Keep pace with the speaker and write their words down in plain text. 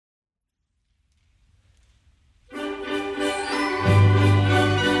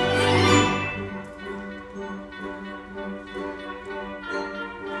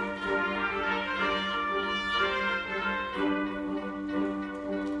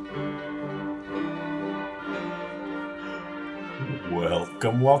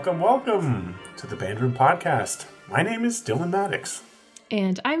Welcome to the Band Room Podcast. My name is Dylan Maddox.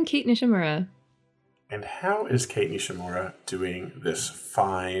 And I'm Kate Nishimura. And how is Kate Nishimura doing this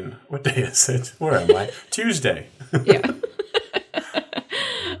fine... What day is it? Where am I? Tuesday. Yeah.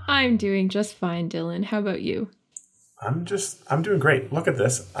 I'm doing just fine, Dylan. How about you? I'm doing great. Look at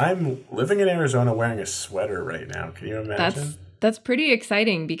this. I'm living in Arizona wearing a sweater right now. Can you imagine? That's pretty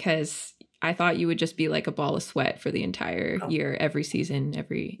exciting because I thought you would just be like a ball of sweat for the entire year, every season,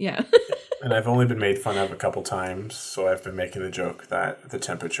 yeah. And I've only been made fun of a couple times, so I've been making the joke that the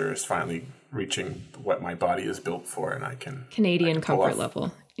temperature is finally reaching what my body is built for, and I can Canadian comfort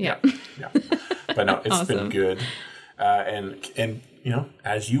level. Yeah. But no, it's Awesome. been good, and you know,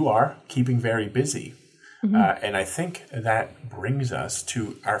 as you are, keeping very busy. Mm-hmm. And I think that brings us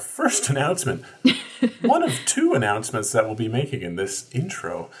to our first announcement. One of two announcements that we'll be making in this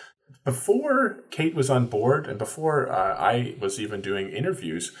intro. Before Kate was on board and before I was even doing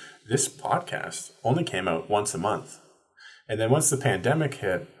interviews, this podcast only came out once a month. And then once the pandemic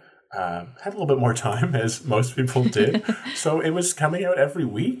hit, had a little bit more time, as most people did. So it was coming out every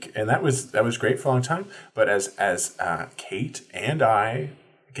week, and that was great for a long time. But as Kate and I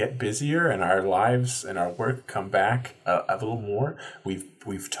get busier and our lives and our work come back a little more,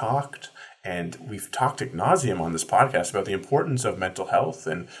 we've talked. And we've talked ad nauseum on this podcast about the importance of mental health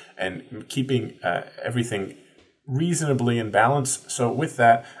and keeping everything reasonably in balance. So with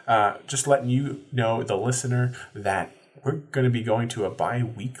that, just letting you know, the listener, that we're going to be going to a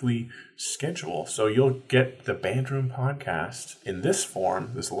bi-weekly schedule. So you'll get the Band Room Podcast in this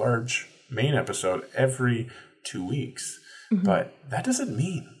form, this large main episode, every 2 weeks. Mm-hmm. But that doesn't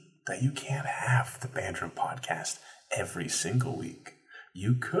mean that you can't have the Band Room Podcast every single week.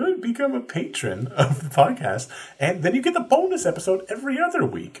 You could become a patron of the podcast, and then you get the bonus episode every other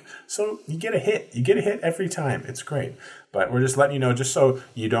week. So you get a hit. You get a hit every time. It's great. But we're just letting you know, just so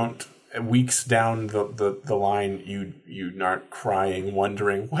you don't, weeks down the line, you aren't crying,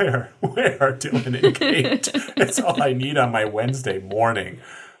 wondering, where are Dylan and Kate? It's all I need on my Wednesday morning.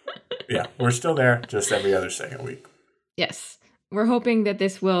 Yeah, we're still there, just every other second week. Yes. We're hoping that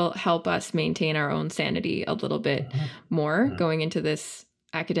this will help us maintain our own sanity a little bit more going into this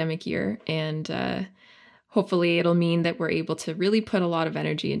academic year. And hopefully it'll mean that we're able to really put a lot of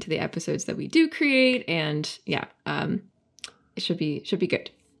energy into the episodes that we do create. And it should be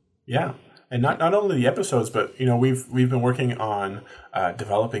good. Yeah. And not only the episodes, but, you know, we've been working on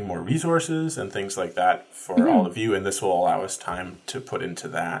developing more resources and things like that for all of you. And this will allow us time to put into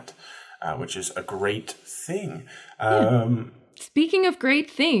that, which is a great thing. Speaking of great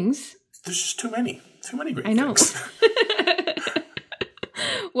things, there's just too many great I know. things.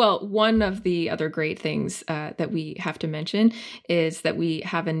 Well, one of the other great things that we have to mention is that we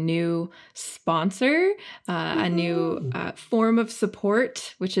have a new sponsor, a new form of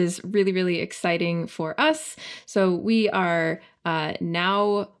support, which is really, really exciting for us. So we are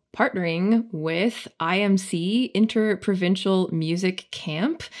now partnering with IMC, Interprovincial Music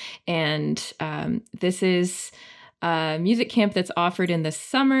Camp. And this is a music camp that's offered in the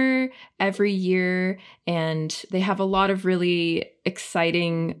summer every year. And they have a lot of really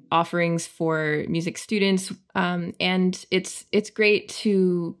exciting offerings for music students. And it's great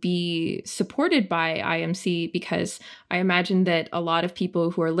to be supported by IMC because I imagine that a lot of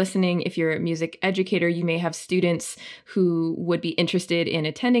people who are listening, if you're a music educator, you may have students who would be interested in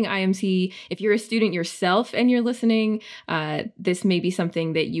attending IMC. If you're a student yourself and you're listening, this may be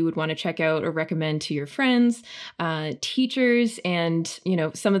something that you would want to check out or recommend to your friends, teachers, and, you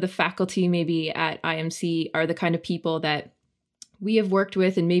know, some of the faculty maybe at IMC are the kind of people that we have worked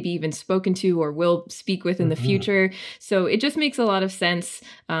with and maybe even spoken to or will speak with in the future. So it just makes a lot of sense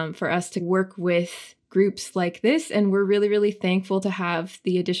for us to work with groups like this. And we're really, really thankful to have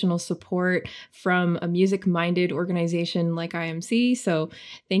the additional support from a music-minded organization like IMC. So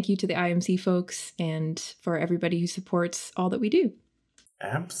thank you to the IMC folks and for everybody who supports all that we do.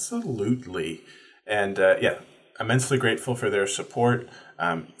 Absolutely. And immensely grateful for their support.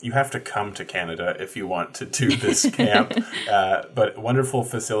 You have to come to Canada if you want to do this camp, but wonderful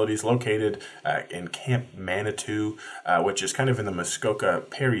facilities located in Camp Manitou, which is kind of in the Muskoka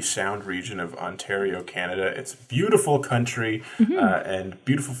Parry Sound region of Ontario, Canada. It's beautiful country and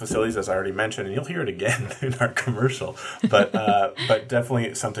beautiful facilities, as I already mentioned, and you'll hear it again in our commercial, but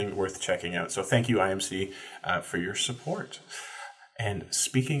definitely something worth checking out. So thank you, IMC, for your support. And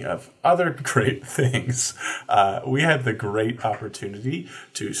speaking of other great things, we had the great opportunity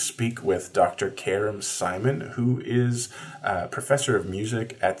to speak with Dr. Karem Simon, who is professor of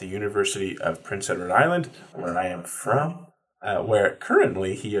music at the University of Prince Edward Island, where I am from. where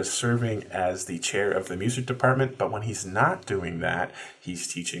currently he is serving as the chair of the music department. But when he's not doing that,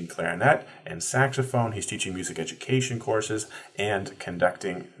 he's teaching clarinet and saxophone. He's teaching music education courses and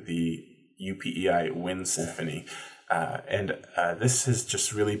conducting the UPEI Wind Symphony. And this has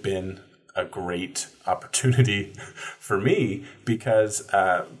just really been a great opportunity for me because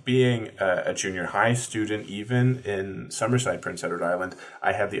being a junior high student, even in Summerside, Prince Edward Island,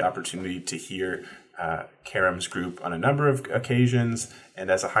 I had the opportunity to hear Karem's group on a number of occasions.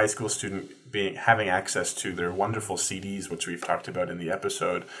 And as a high school student, having access to their wonderful CDs, which we've talked about in the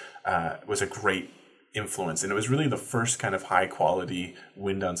episode, was a great influence. And it was really the first kind of high quality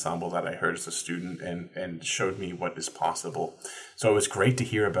wind ensemble that I heard as a student and showed me what is possible. So it was great to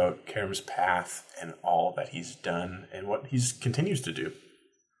hear about Karem's path and all that he's done and what he continues to do.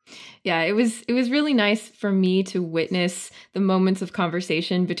 Yeah, it was really nice for me to witness the moments of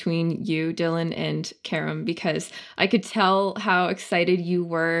conversation between you, Dylan, and Karem, because I could tell how excited you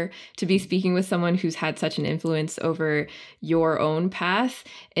were to be speaking with someone who's had such an influence over your own path.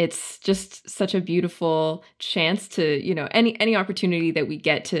 It's just such a beautiful chance to, any opportunity that we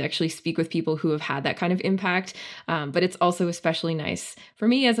get to actually speak with people who have had that kind of impact. But it's also especially nice for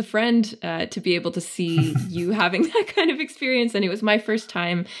me as a friend to be able to see you having that kind of experience. And it was my first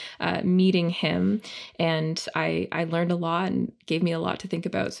time meeting him, and I learned a lot and gave me a lot to think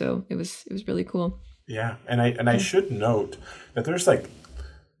about. So it was really cool. Yeah, and I should note that there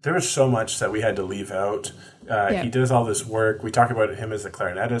was so much that we had to leave out. He does all this work. We talk about him as a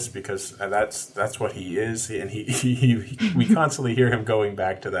clarinetist because that's what he is, and we constantly hear him going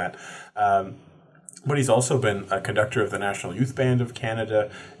back to that. But he's also been a conductor of the National Youth Band of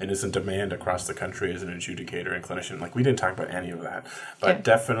Canada and is in demand across the country as an adjudicator and clinician. We didn't talk about any of that, but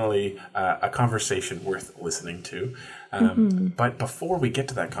definitely a conversation worth listening to. But before we get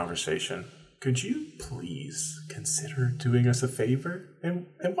to that conversation, could you please consider doing us a favor? And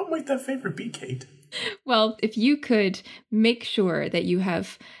what might that favor be, Kate? Well, if you could make sure that you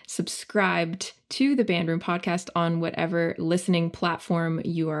have subscribed to the Band Room podcast on whatever listening platform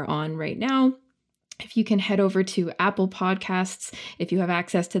you are on right now. If you can head over to Apple Podcasts, if you have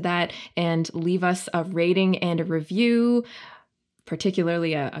access to that, and leave us a rating and a review,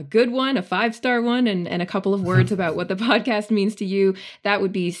 particularly a good one, a 5-star one, and a couple of words about what the podcast means to you, that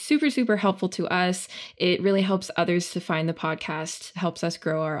would be super, super helpful to us. It really helps others to find the podcast, helps us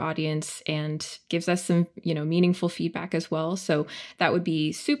grow our audience, and gives us some, meaningful feedback as well. So that would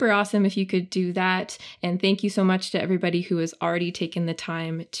be super awesome if you could do that. And thank you so much to everybody who has already taken the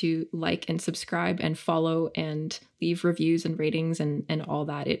time to like and subscribe and follow and leave reviews and ratings and all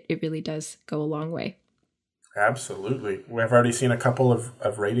that. It really does go a long way. Absolutely. We've already seen a couple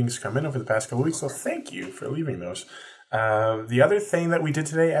of ratings come in over the past couple of weeks, so thank you for leaving those. The other thing that we did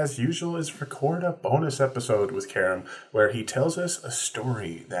today, as usual, is record a bonus episode with Karem, where he tells us a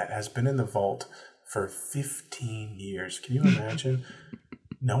story that has been in the vault for 15 years. Can you imagine?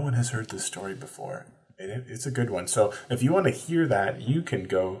 No one has heard this story before, and it's a good one. So if you want to hear that, you can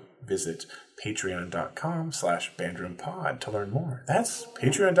go visit patreon.com/bandroompod to learn more. That's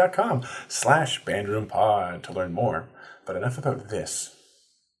patreon.com/bandroompod to learn more. But enough about this.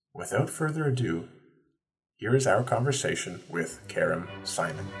 Without further ado, here is our conversation with Karem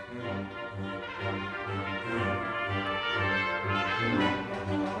Simon.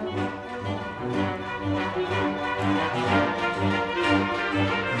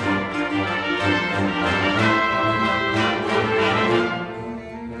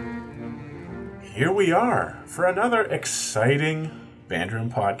 Here we are for another exciting Band Room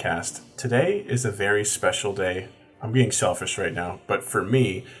podcast. Today is a very special day. I'm being selfish right now, but for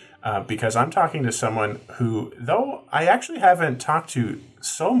me, because I'm talking to someone who, though I actually haven't talked to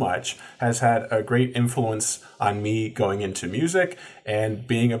so much, has had a great influence on me going into music and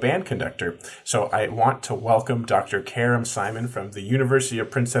being a band conductor. So I want to welcome Dr. Karem Simon from the University of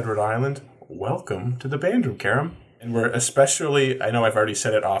Prince Edward Island. Welcome to the Band Room, Karem. And we're especially, I know I've already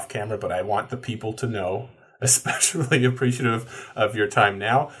said it off camera, but I want the people to know, especially appreciative of your time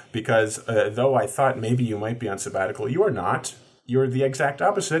now, because though I thought maybe you might be on sabbatical, you are not. You're the exact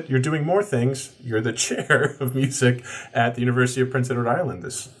opposite. You're doing more things. You're the chair of music at the University of Prince Edward Island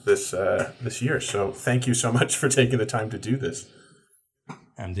this year. So thank you so much for taking the time to do this.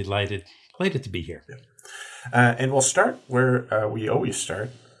 I'm delighted to be here. Yeah. And we'll start where we always start.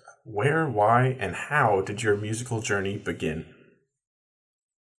 Where, why, and how did your musical journey begin?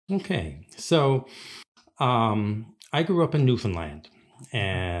 Okay, so I grew up in Newfoundland,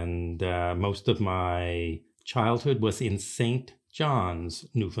 and most of my childhood was in St. John's,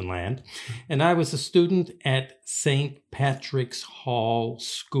 Newfoundland, and I was a student at St. Patrick's Hall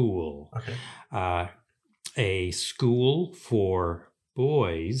School. Okay. a school for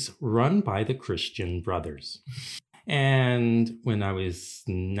boys run by the Christian Brothers. And when I was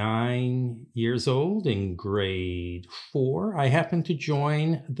 9 years old in grade 4, I happened to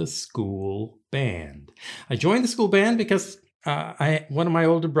join the school band. I joined the school band because one of my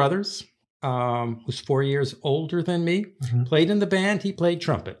older brothers, who's 4 years older than me, played in the band. He played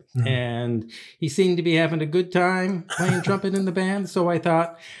trumpet. And he seemed to be having a good time playing trumpet in the band. So I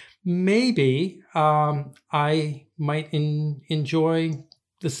thought maybe I might enjoy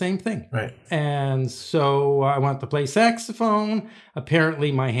the same thing. Right. And so I wanted to play saxophone.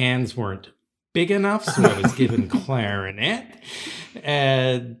 Apparently my hands weren't big enough, so I was given clarinet.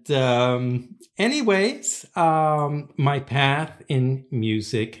 And anyways, my path in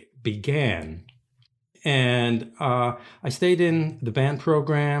music began. And I stayed in the band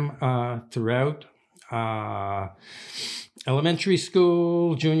program throughout elementary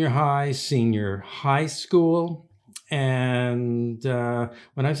school, junior high, senior high school. And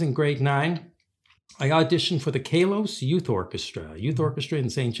when I was in grade 9, I auditioned for the Kalos Youth Orchestra in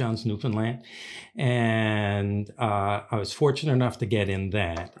St. John's, Newfoundland. And I was fortunate enough to get in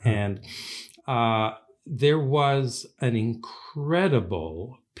that. And there was an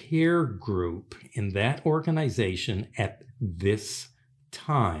incredible peer group in that organization at this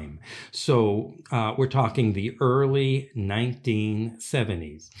time. So we're talking the early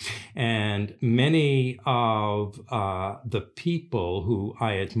 1970s. And many of the people who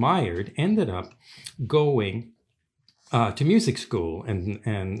I admired ended up going to music school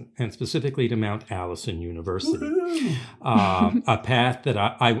and specifically to Mount Allison University, a path that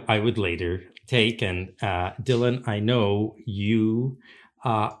I would later take. And Dylan, I know you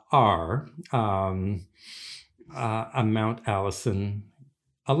are a Mount Allison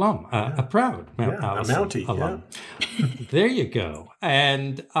alum, a proud Mount Allison Mountie, alum. There you go.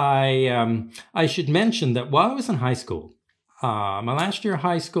 And I should mention that while I was in high school, my last year of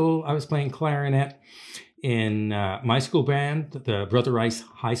high school, I was playing clarinet in my school band, the Brother Rice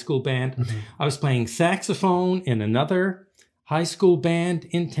High School Band. I was playing saxophone in another high school band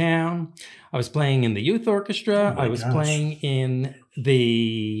in town. I was playing in the youth orchestra. I was playing in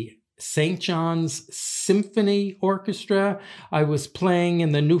the St. John's Symphony Orchestra. I was playing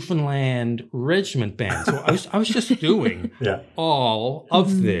in the Newfoundland Regiment Band. So I was just doing all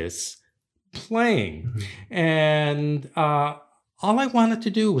of this playing. And all I wanted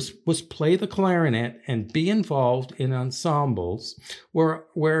to do was play the clarinet and be involved in ensembles where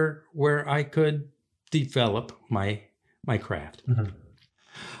I could develop my craft.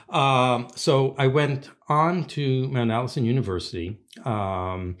 So I went on to Mount Allison University,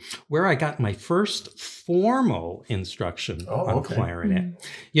 where I got my first formal instruction on clarinet.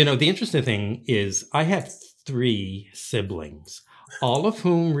 You know, the interesting thing is I have 3 siblings, all of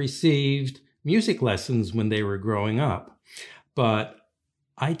whom received music lessons when they were growing up, but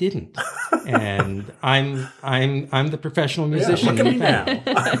I didn't. And I'm the professional musician. Look at me now.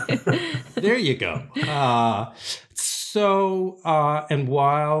 There you go. So, and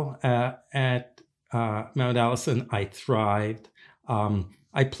while at Mount Allison, I thrived.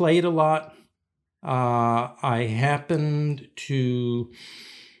 I played a lot. I happened to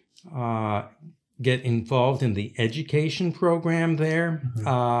get involved in the education program there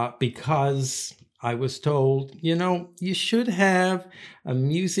because I was told, you know, you should have a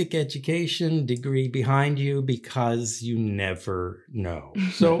music education degree behind you because you never know.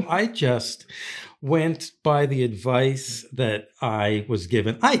 So I just went by the advice that I was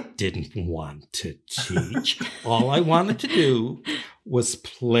given. I didn't want to teach. All I wanted to do was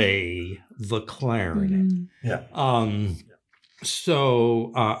play the clarinet.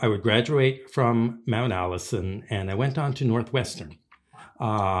 So I would graduate from Mount Allison and I went on to Northwestern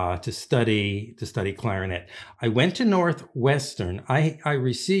to study clarinet. I went to Northwestern. I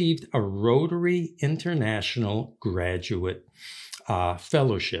received a Rotary International Graduate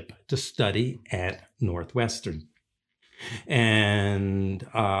Fellowship to study at Northwestern. And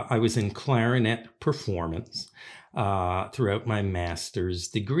I was in clarinet performance throughout my master's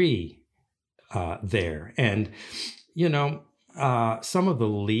degree there. And, you know, some of the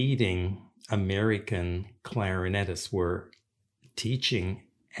leading American clarinetists were teaching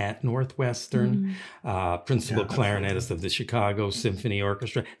at Northwestern, principal clarinetist of the Chicago Symphony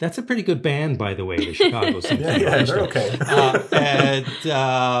Orchestra. That's a pretty good band, by the way, the Chicago Symphony Orchestra. They're okay.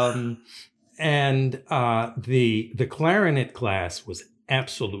 And the clarinet class was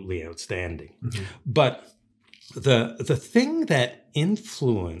absolutely outstanding. But the thing that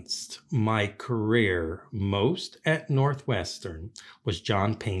influenced my career most at Northwestern was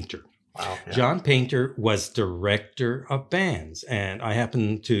John Painter. Wow, yeah. John Painter was director of bands, and I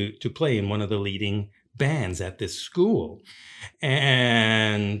happened to play in one of the leading bands at this school.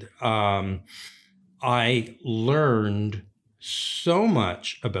 And I learned so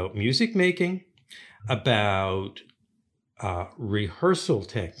much about music making, about rehearsal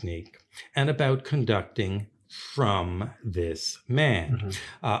technique, and about conducting from this man.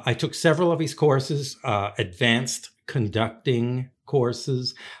 I took several of his courses, advanced conducting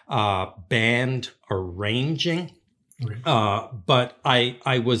courses, band arranging, but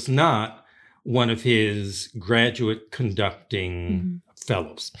I was not one of his graduate conducting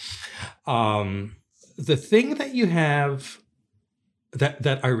fellows. The thing that you have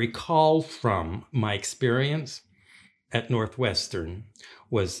that I recall from my experience at Northwestern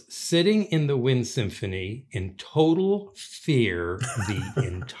was sitting in the Wind Symphony in total fear the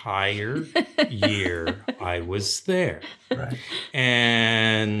entire year I was there. Right.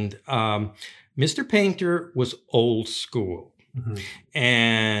 And Mr. Painter was old school.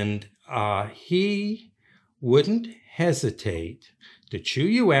 And he wouldn't hesitate to chew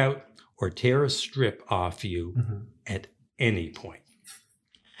you out or tear a strip off you at any point.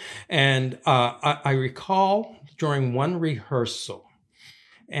 And I recall during one rehearsal,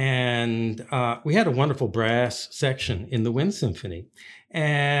 and we had a wonderful brass section in the Wind Symphony,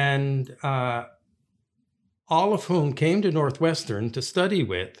 and all of whom came to Northwestern to study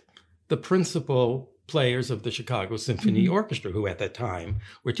with the principal players of the Chicago Symphony Orchestra, who at that time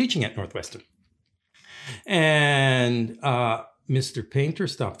were teaching at Northwestern. And Mr. Painter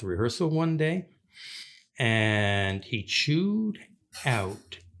stopped the rehearsal one day, and he chewed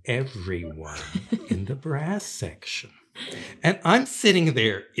out everyone in the brass section. And I'm sitting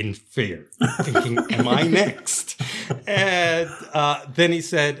there in fear, thinking, am I next? And then he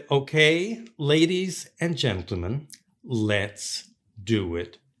said, okay, ladies and gentlemen, let's do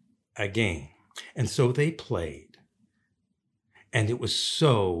it again. And so they played. And it was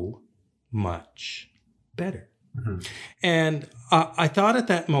so much better. And I thought at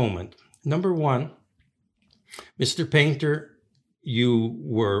that moment, number one, Mr. Painter, you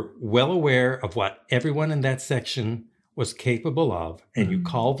were well aware of what everyone in that section was capable of, and you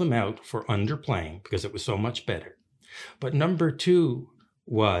called them out for underplaying because it was so much better. But number two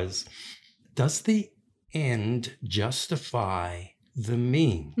was, does the end justify the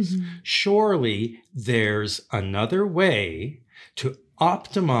means? Surely there's another way to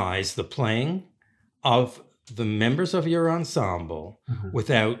optimize the playing of the members of your ensemble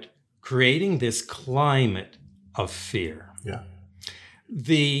without creating this climate of fear. Yeah.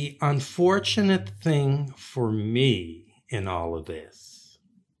 The unfortunate thing for me in all of this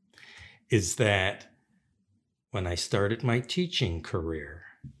is that when I started my teaching career,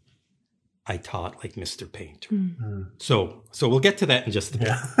 I taught like Mr. Painter. So we'll get to that in just a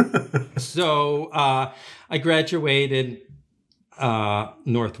bit. So I graduated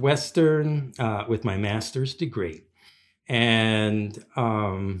Northwestern with my master's degree. And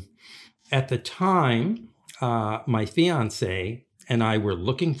at the time, my fiance and I were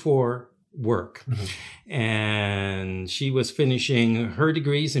looking for work. And she was finishing her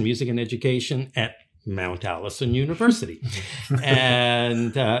degrees in music and education at Mount Allison University.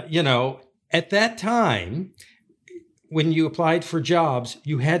 And, at that time, when you applied for jobs,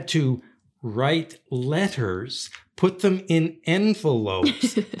 you had to write letters, put them in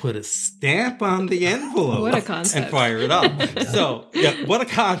envelopes, put a stamp on the envelope, What a concept. and fire it up. So, yeah, what a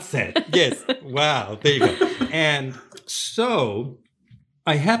concept. Yes. Wow. There you go. And so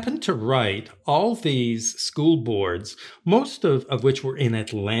I happened to write all these school boards, most of which were in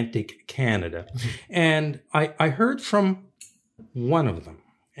Atlantic Canada. And I heard from one of them.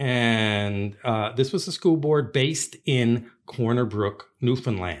 And this was a school board based in Corner Brook,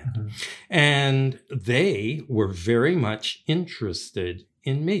 Newfoundland. And they were very much interested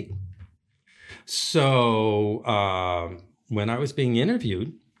in me. So when I was being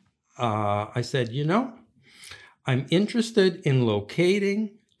interviewed, I said, I'm interested in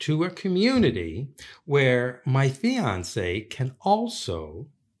locating to a community where my fiance can also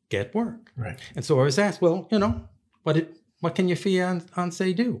get work. Right. And so I was asked, well, what can your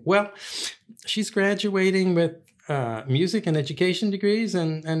fiance do? Well, she's graduating with music and education degrees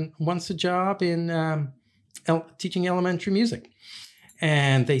and wants a job in teaching elementary music.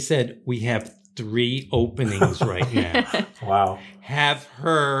 And they said, we have 3 openings right now. Wow. Have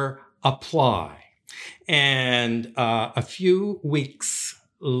her apply. And a few weeks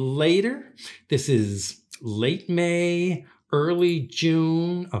later, this is late May, early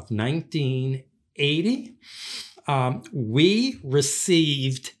June of 1980, we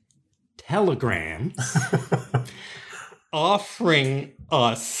received telegrams offering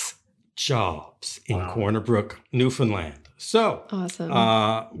us jobs in Corner Brook, Newfoundland. So awesome.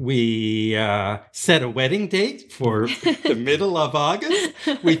 We set a wedding date for the middle of August.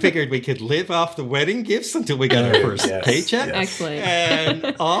 We figured we could live off the wedding gifts until we got our first paycheck. Yes. Excellent.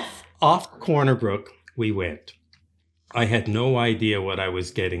 And off Corner Brook we went. I had no idea what I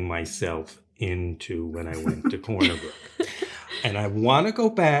was getting myself into when I went to Corner Brook. And I want to go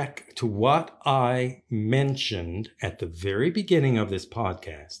back to what I mentioned at the very beginning of this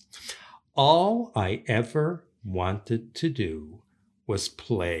podcast. All I ever wanted to do was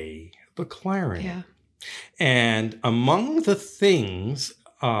play the clarinet. Yeah. And among the things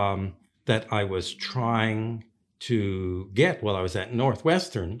that I was trying to get while I was at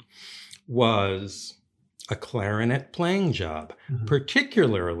Northwestern was a clarinet playing job,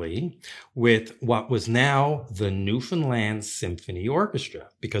 particularly with what was now the Newfoundland Symphony Orchestra,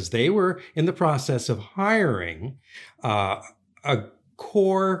 because they were in the process of hiring a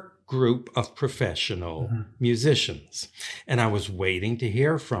core group of professional musicians. And I was waiting to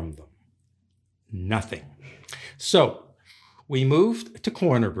hear from them. Nothing. So we moved to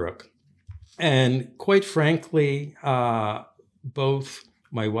Corner Brook. And quite frankly, both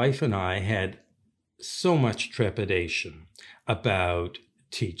my wife and I had so much trepidation about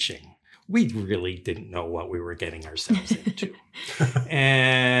teaching. We really didn't know what we were getting ourselves into.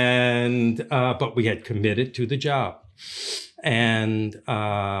 But we had committed to the job. And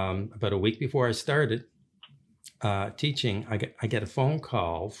about a week before I started teaching, I get a phone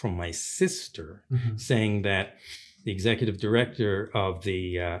call from my sister saying that the executive director of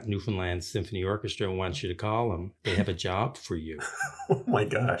the Newfoundland Symphony Orchestra wants you to call them. They have a job for you. Oh my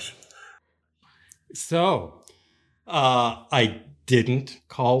gosh. So I didn't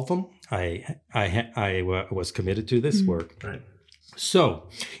call them. I was committed to this work. Right. So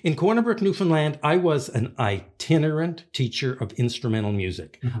in Corner Brook, Newfoundland, I was an itinerant teacher of instrumental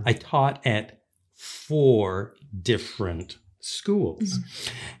music. I taught at 4 different schools,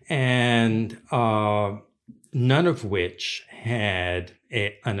 and none of which had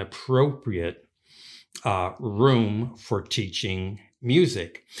an appropriate room for teaching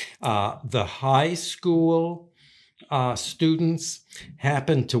music. The high school students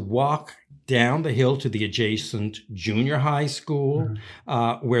happened to walk down the hill to the adjacent junior high school,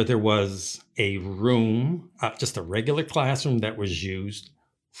 where there was a room, just a regular classroom that was used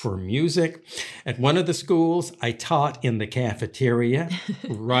for music. At one of the schools, I taught in the cafeteria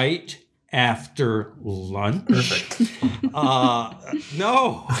right after lunch. Perfect.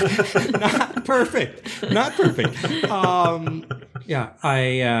 No, not perfect. Not perfect.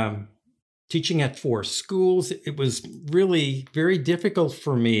 Teaching at 4 schools, it was really very difficult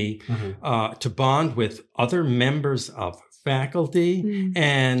for me to bond with other members of faculty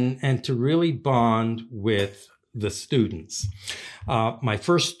and to really bond with the students. My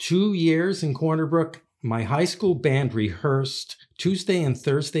first 2 years in Corner Brook, my high school band rehearsed Tuesday and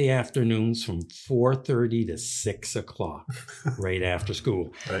Thursday afternoons from 4:30 to 6 o'clock, right after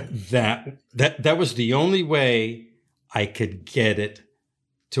school. Right. That was the only way I could get it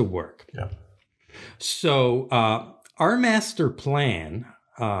to work. Yeah. So our master plan,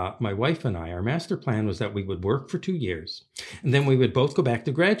 my wife and I, our master plan was that we would work for 2 years, and then we would both go back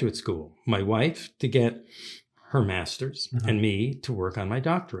to graduate school. My wife to get her master's, and me to work on my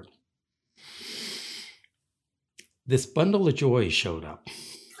doctorate. This bundle of joy showed up,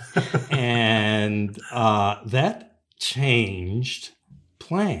 and that changed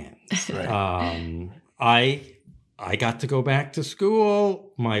plans. Right. I got to go back to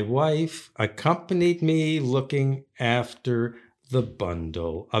school. My wife accompanied me looking after the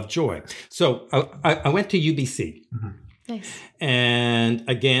bundle of joy. So I went to UBC. Nice. And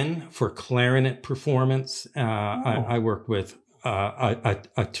again, for clarinet performance, I worked with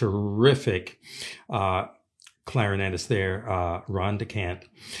a terrific clarinetist there, Ron DeCant,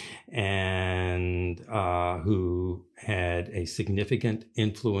 and who had a significant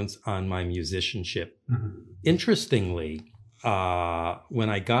influence on my musicianship. Interestingly, when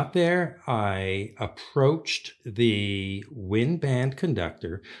I got there, I approached the wind band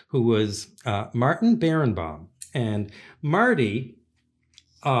conductor, who was Martin Berenbaum. And Marty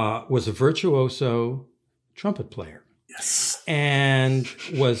was a virtuoso trumpet player. Yes. And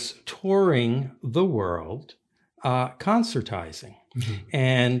was touring the world concertizing.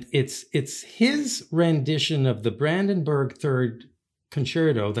 And it's his rendition of the Brandenburg Third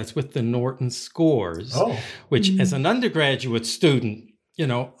Concerto that's with the Norton Scores, which as an undergraduate student,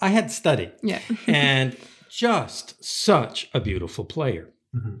 I had studied. Yeah. And just such a beautiful player.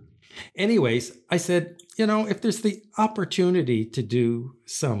 Anyways, I said, if there's the opportunity to do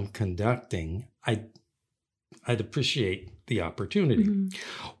some conducting, I'd appreciate the opportunity.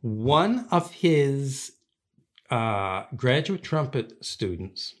 One of his graduate trumpet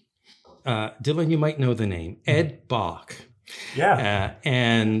students. Dylan, you might know the name, Ed Bach. Yeah.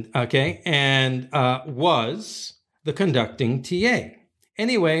 Was the conducting TA.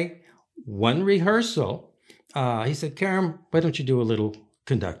 Anyway, one rehearsal, he said, Karem, why don't you do a little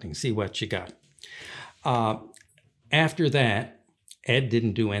conducting, see what you got. After that, Ed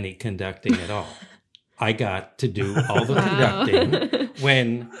didn't do any conducting at all. I got to do all the conducting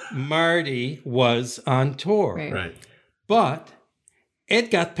when Marty was on tour. Right. But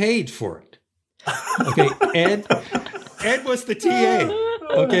Ed got paid for it. Okay, Ed was the TA.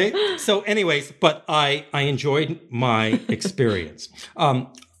 Okay, so anyways, but I enjoyed my experience.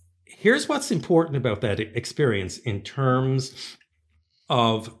 Here's what's important about that experience in terms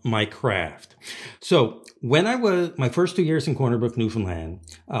of my craft. So when I was my first 2 years in Corner Brook, Newfoundland,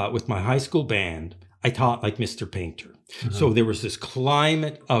 with my high school band, I taught like Mr. Painter. Mm-hmm. So there was this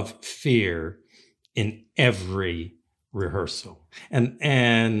climate of fear in every rehearsal.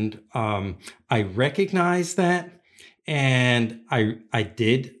 And I recognized that, and I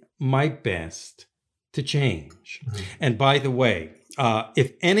did my best to change. Mm-hmm. And by the way,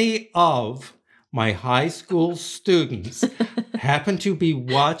 if any of my high school students happen to be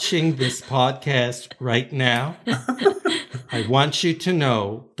watching this podcast right now, I want you to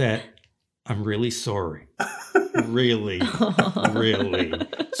know that I'm really sorry. Really, really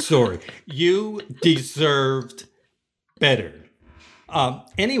sorry. You deserved better.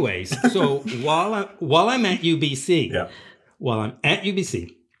 Anyways, so while I'm at UBC,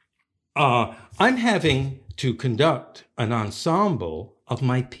 I'm having to conduct an ensemble of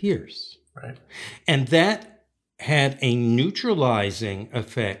my peers. Right. And that had a neutralizing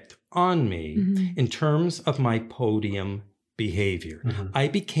effect on me in terms of my podium behavior. Mm-hmm. I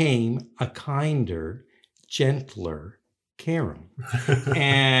became a kinder, gentler Karem.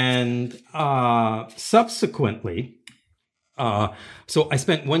 And subsequently, so I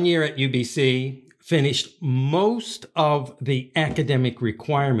spent 1 year at UBC, finished most of the academic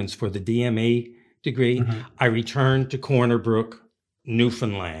requirements for the DMA degree. Mm-hmm. I returned to Corner Brook,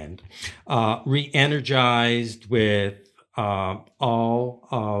 Newfoundland, re-energized with all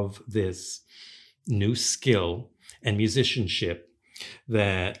of this new skill and musicianship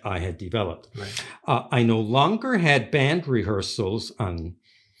that I had developed. Right. I no longer had band rehearsals in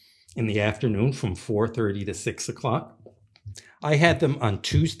the afternoon from 4:30 to 6 o'clock. I had them on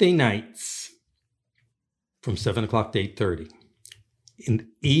Tuesday nights from 7 o'clock to 8:30 in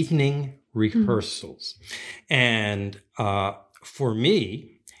evening rehearsals. And for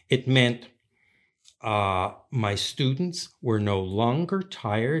me, it meant my students were no longer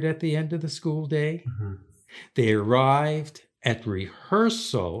tired at the end of the school day. Mm-hmm. They arrived at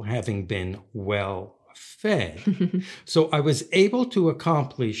rehearsal having been well fed. So I was able to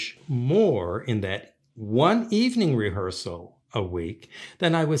accomplish more in that one evening rehearsal a week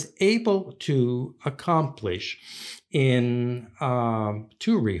than I was able to accomplish in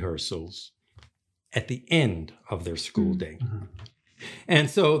 2 rehearsals at the end of their school day. Mm-hmm. And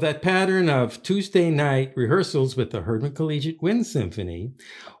so that pattern of Tuesday night rehearsals with the Herdman Collegiate Wind Symphony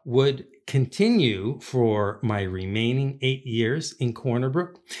would continue for my remaining 8 years in Corner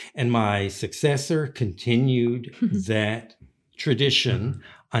Brook. And my successor continued that tradition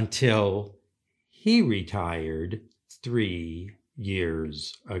until he retired 3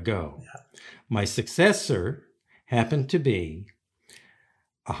 years ago. Yeah. My successor happened to be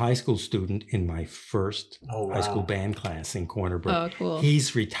a high school student in my first high school band class in Corner Brook. Oh, cool.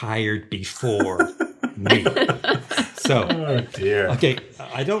 He's retired before me. So, oh dear. Okay,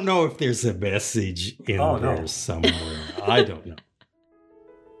 I don't know if there's a message in there somewhere. I don't know.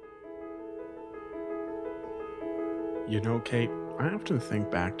 You know, Kate, I often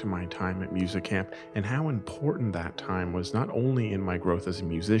think back to my time at music camp and how important that time was not only in my growth as a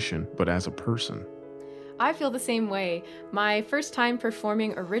musician, but as a person. I feel the same way. My first time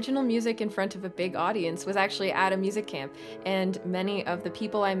performing original music in front of a big audience was actually at a music camp, and many of the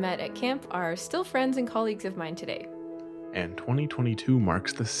people I met at camp are still friends and colleagues of mine today. And 2022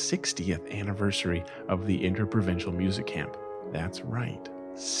 marks the 60th anniversary of the Interprovincial Music Camp. That's right,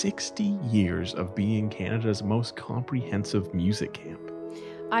 60 years of being Canada's most comprehensive music camp.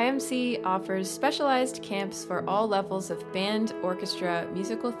 IMC offers specialized camps for all levels of band, orchestra,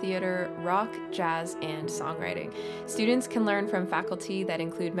 musical theater, rock, jazz, and songwriting. Students can learn from faculty that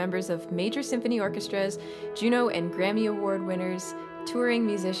include members of major symphony orchestras, Juno and Grammy Award winners, touring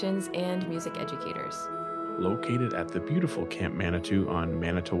musicians, and music educators. Located at the beautiful Camp Manitou on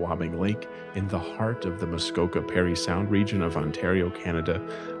Manitowobbing Lake in the heart of the Muskoka Parry Sound region of Ontario, Canada,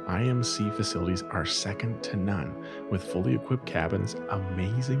 IMC facilities are second to none, with fully equipped cabins,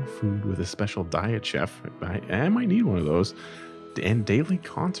 amazing food with a special diet chef, I might need one of those, and daily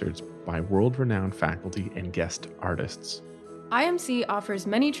concerts by world-renowned faculty and guest artists. IMC offers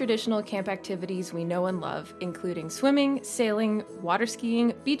many traditional camp activities we know and love, including swimming, sailing, water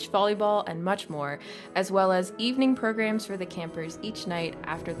skiing, beach volleyball, and much more, as well as evening programs for the campers each night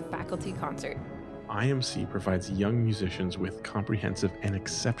after the faculty concert. IMC provides young musicians with comprehensive and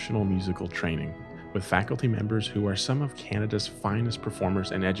exceptional musical training. With faculty members who are some of Canada's finest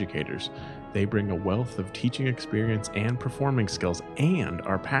performers and educators, they bring a wealth of teaching experience and performing skills and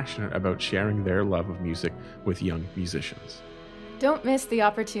are passionate about sharing their love of music with young musicians. Don't miss the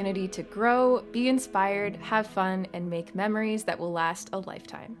opportunity to grow, be inspired, have fun, and make memories that will last a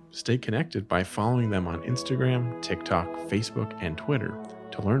lifetime. Stay connected by following them on Instagram, TikTok, Facebook, and Twitter.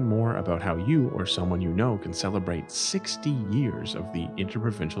 To learn more about how you or someone you know can celebrate 60 years of the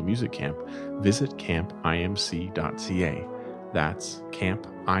Interprovincial Music Camp, visit campimc.ca. That's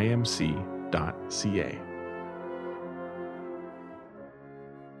campimc.ca.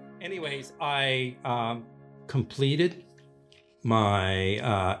 Anyways, I completed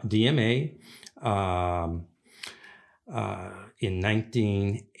my DMA in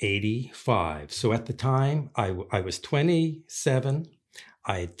 1985. So at the time, I was 27.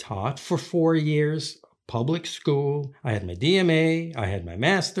 I had taught for 4 years, public school. I had my DMA, I had my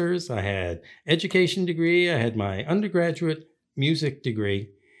master's, I had education degree, I had my undergraduate music degree.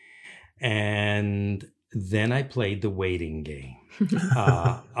 And then I played the waiting game.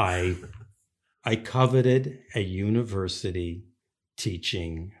 I coveted a university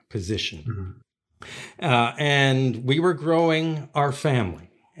teaching position. And we were growing our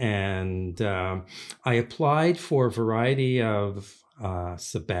family. And I applied for a variety of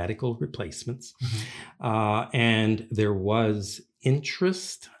sabbatical replacements. And there was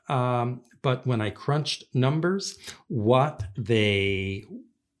interest. But when I crunched numbers, what they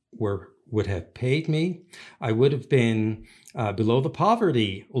would have paid me, I would have been below the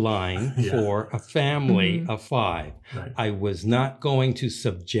poverty line for a family of 5. Right. I was not going to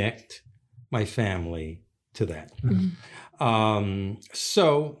subject my family to that.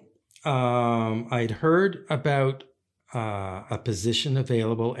 So I'd heard about a position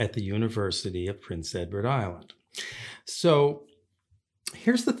available at the University of Prince Edward Island. So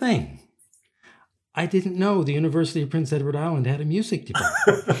here's the thing. I didn't know the University of Prince Edward Island had a music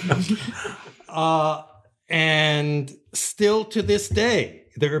department. And still to this day,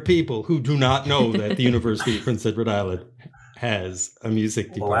 there are people who do not know that the University of Prince Edward Island has a music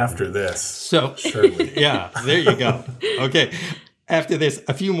department. Well, after this, so surely. Yeah, there you go. Okay. After this,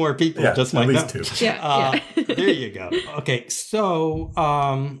 a few more people just might know. At least 2. There you go. Okay, so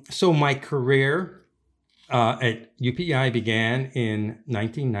my career at UPI began in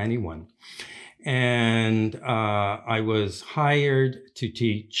 1991, and I was hired to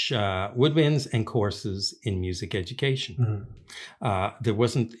teach woodwinds and courses in music education. There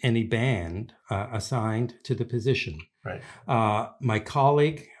wasn't any band assigned to the position. Right. My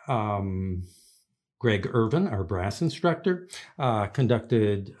colleague, Greg Irvin, our brass instructor,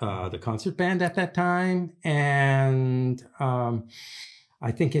 conducted the concert band at that time. And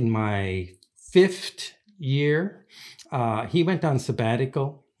I think in my 5th year, he went on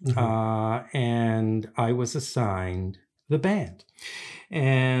sabbatical, and I was assigned the band.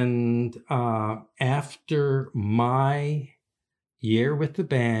 And after my year with the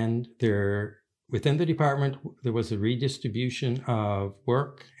band, within the department, there was a redistribution of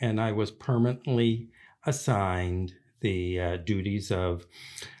work, and I was permanently assigned the duties of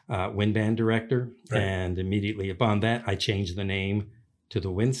wind band director. Right. And immediately upon that, I changed the name to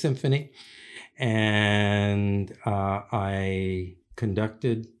the Wind Symphony. And I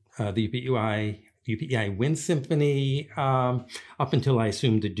conducted the UPI Wind Symphony up until I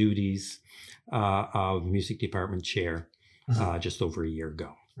assumed the duties of music department chair just over a year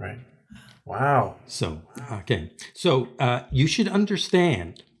ago. Right. Wow. So, okay. So you should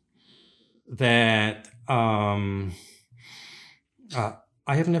understand that I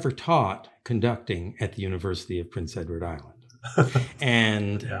have never taught conducting at the University of Prince Edward Island.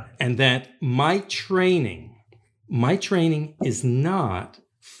 And that my training is not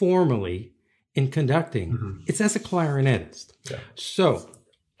formally in conducting. It's as a clarinetist. Yeah. So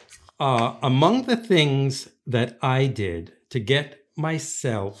among the things that I did to get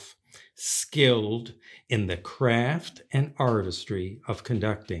myself skilled in the craft and artistry of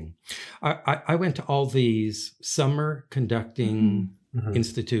conducting, I went to all these summer conducting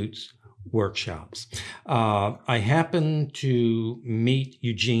institutes workshops. I happened to meet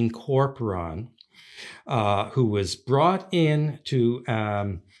Eugene Corporon who was brought in to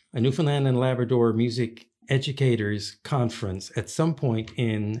a Newfoundland and Labrador Music Educators Conference at some point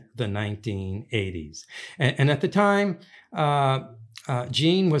in the 1980s. And at the time,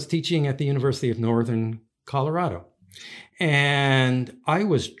 Gene was teaching at the University of Northern Colorado. And I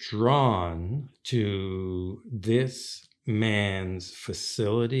was drawn to this man's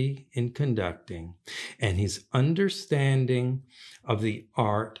facility in conducting and his understanding of the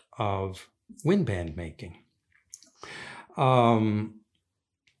art of wind band making. I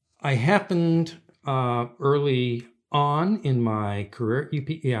happened early on in my career at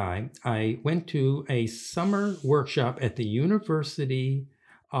UPEI, I went to a summer workshop at the University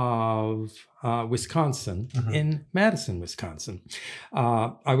of Wisconsin in Madison, Wisconsin.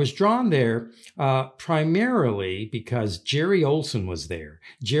 I was drawn there primarily because Jerry Olson was there.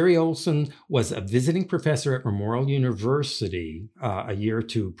 Jerry Olson was a visiting professor at Memorial University a year or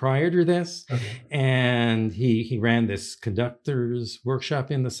two prior to this, and he ran this conductor's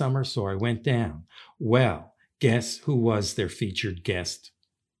workshop in the summer, so I went down. Well, guess who was their featured guest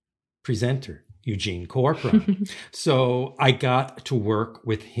presenter? Eugene Corporon. So I got to work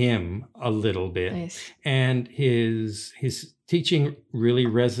with him a little bit. Nice. And his teaching really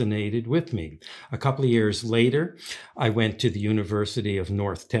resonated with me. A couple of years later, I went to the University of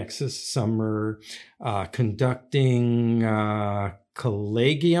North Texas summer conducting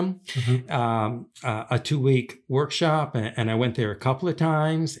Collegium, a 2-week workshop. And I went there a couple of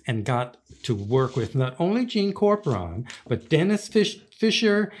times and got to work with not only Gene Corporon, but Dennis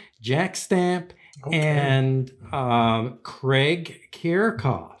Fisher, Jack Stamp, and Craig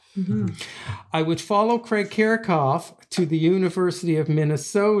Kirchhoff. I would follow Craig Kirchhoff to the University of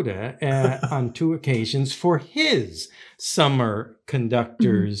Minnesota on 2 occasions for his summer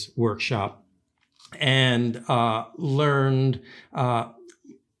conductor's workshop, and learned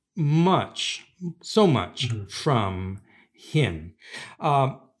so much from him.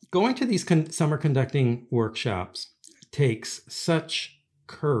 Going to these summer conducting workshops takes such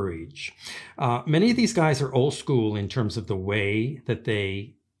courage. Many of these guys are old school in terms of the way that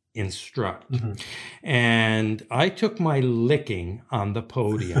they instruct. And I took my licking on the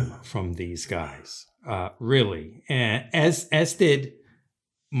podium from these guys, really, and as did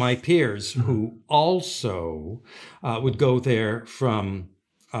my peers who also would go there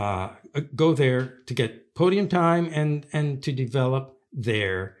to get podium time and to develop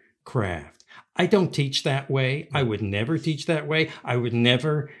their craft. I don't teach that way. I would never teach that way. I would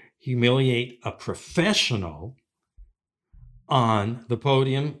never humiliate a professional on the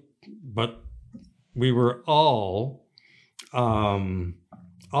podium, but we were all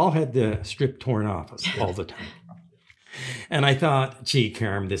had the strip torn off us all the time. And I thought, gee,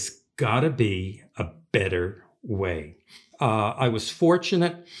 Karem, this gotta be a better way. I was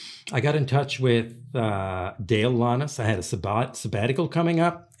fortunate. I got in touch with Dale Lannis. I had a sabbatical coming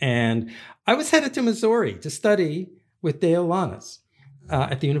up, and I was headed to Missouri to study with Dale Lannis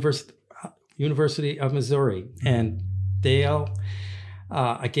at the University of Missouri. And Dale,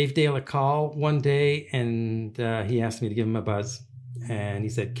 I gave Dale a call one day, and he asked me to give him a buzz. And he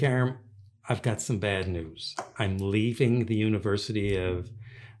said, Karem, I've got some bad news. I'm leaving the University of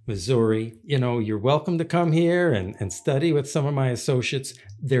Missouri. You know, you're welcome to come here and study with some of my associates.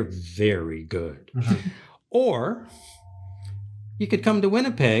 They're very good. Or you could come to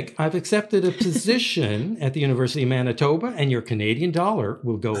Winnipeg. I've accepted a position at the University of Manitoba, and your Canadian dollar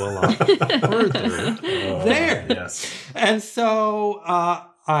will go a lot further there. Yes. And so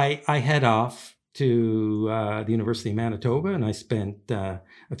I head off to the University of Manitoba, and I spent a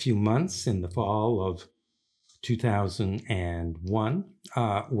few months in the fall of 2001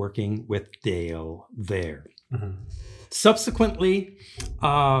 working with Dale there. Subsequently,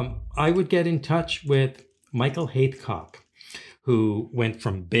 I would get in touch with Michael Haythcock, who went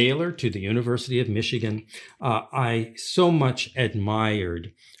from Baylor to the University of Michigan. I so much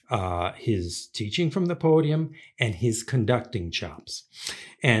admired his teaching from the podium and his conducting chops.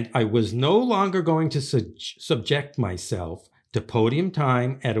 And I was no longer going to subject myself to podium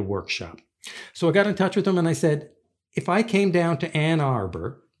time at a workshop. So I got in touch with him and I said, if I came down to Ann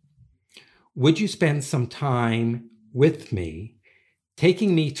Arbor, would you spend some time with me,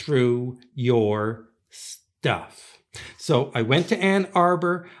 taking me through your stuff? So I went to Ann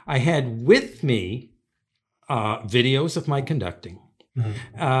Arbor. I had with me videos of my conducting.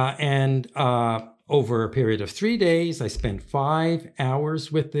 And over a period of 3 days, I spent 5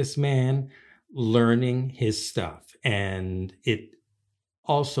 hours with this man learning his stuff. And it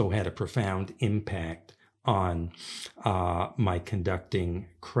also had a profound impact on my conducting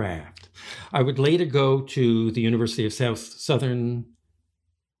craft. I would later go to the University of Southern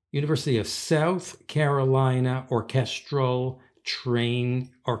University of South Carolina Orchestral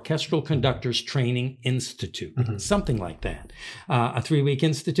Conductors Training Institute, something like that. A 3-week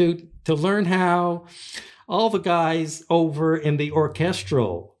institute to learn how all the guys over in the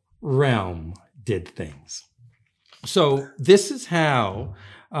orchestral realm did things. So this is how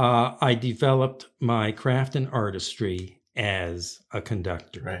I developed my craft and artistry as a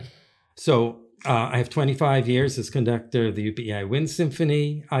conductor. Right. So I have 25 years as conductor of the UPEI Wind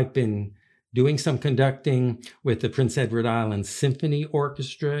Symphony. I've been doing some conducting with the Prince Edward Island Symphony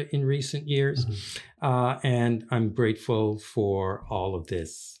Orchestra in recent years. And I'm grateful for all of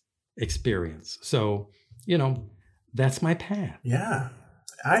this experience. So, that's my path. Yeah.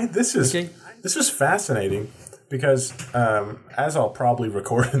 This is fascinating because as I'll probably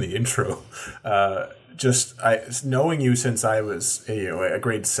record in the intro, knowing you since I was a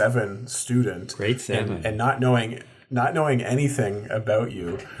grade 7 student, and not knowing anything about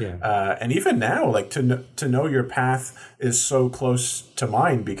you, and even now, like to know your path is so close to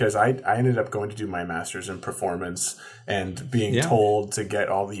mine because I ended up going to do my master's in performance and being told to get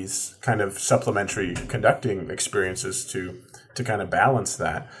all these kind of supplementary conducting experiences to kind of balance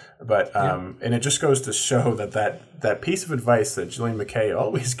that. But and it just goes to show that piece of advice that Gillian McKay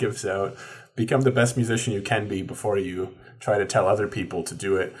always gives out: become the best musician you can be before you try to tell other people to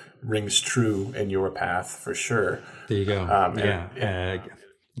do it, rings true in your path for sure. There you go.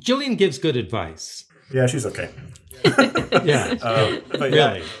 Gillian gives good advice. Yeah, she's okay. Yeah. But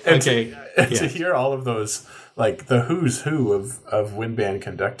really? To hear all of those, like the who's who of wind band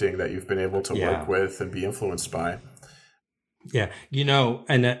conducting that you've been able to work with and be influenced by. Yeah.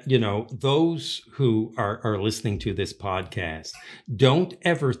 Those who are listening to this podcast, don't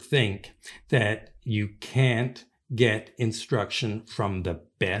ever think that you can't get instruction from the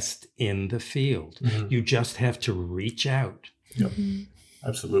best in the field. You just have to reach out. Yep.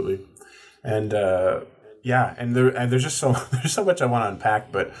 Absolutely. And there's just so much I want to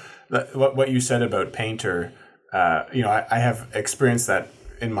unpack, but what you said about Painter, I have experienced that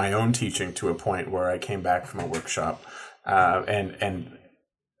in my own teaching to a point where I came back from a workshop and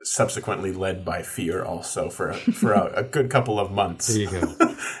subsequently led by fear also for a good couple of months. There you go.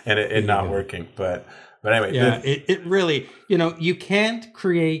 And it not working. But anyway. It really, you can't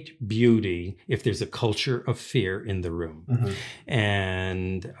create beauty if there's a culture of fear in the room.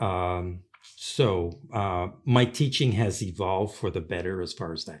 And so my teaching has evolved for the better as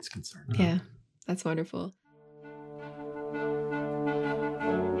far as that's concerned. Yeah, that's wonderful.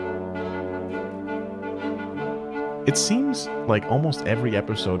 It seems like almost every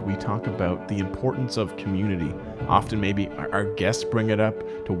episode we talk about the importance of community. Often maybe our guests bring it up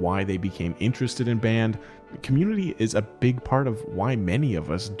to why they became interested in band. Community is a big part of why many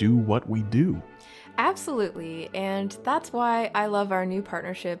of us do what we do. Absolutely, and that's why I love our new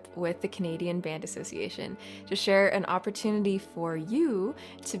partnership with the Canadian Band Association, to share an opportunity for you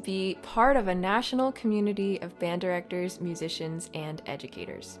to be part of a national community of band directors, musicians, and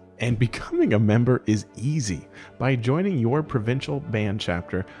educators. And becoming a member is easy. By joining your provincial band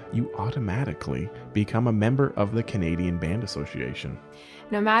chapter, you automatically become a member of the Canadian Band Association.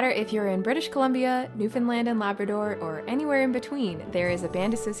 No matter if you're in British Columbia, Newfoundland and Labrador, or anywhere in between, there is a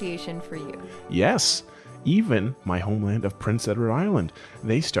band association for you. Yes, even my homeland of Prince Edward Island.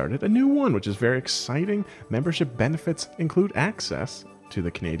 They started a new one, which is very exciting. Membership benefits include access to the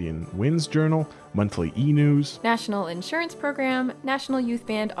Canadian Winds Journal, monthly e-news, National Insurance Program, National Youth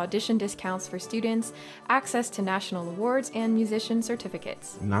Band audition discounts for students, access to national awards and musician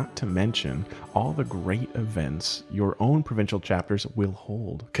certificates. Not to mention all the great events your own provincial chapters will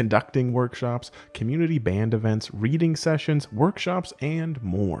hold. Conducting workshops, community band events, reading sessions, workshops, and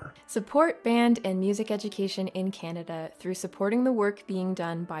more. Support band and music education in Canada through supporting the work being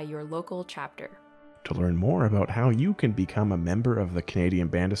done by your local chapter. To learn more about how you can become a member of the Canadian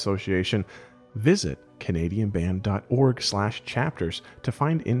Band Association, visit canadianband.org/chapters to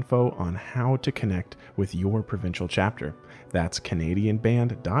find info on how to connect with your provincial chapter. That's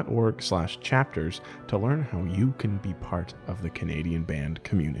canadianband.org/chapters to learn how you can be part of the Canadian band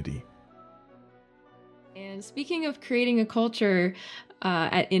community. And speaking of creating a culture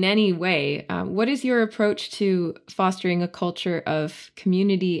in any way, what is your approach to fostering a culture of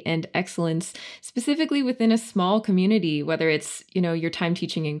community and excellence, specifically within a small community, whether it's, your time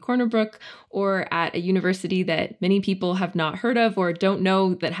teaching in Corner Brook or at a university that many people have not heard of or don't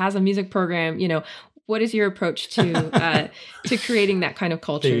know that has a music program? What is your approach to creating that kind of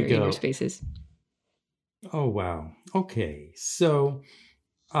culture in your spaces? Oh, wow. Okay. So,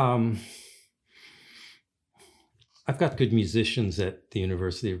 I've got good musicians at the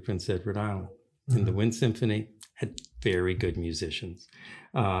University of Prince Edward Island. In the Wind Symphony, had very good musicians.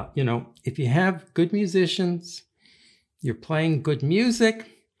 If you have good musicians, you're playing good music,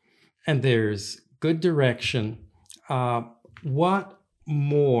 and there's good direction, what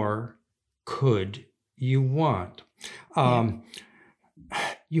more could you want?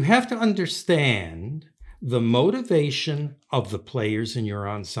 You have to understand the motivation of the players in your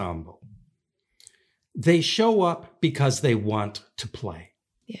ensemble. They show up because they want to play.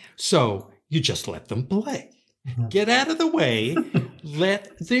 Yeah. So you just let them play. Get out of the way.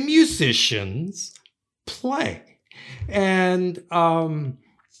 Let the musicians play. And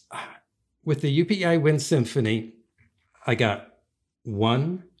with the UPI Wind Symphony, I got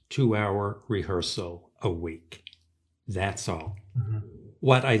 1 2-hour rehearsal a week. That's all.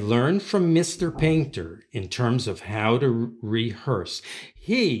 What I learned from Mr. Painter in terms of how to rehearse,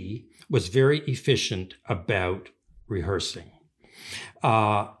 he was very efficient about rehearsing.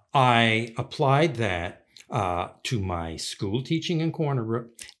 I applied that to my school teaching in Corner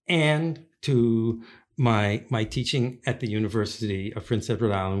Brook and to my teaching at the University of Prince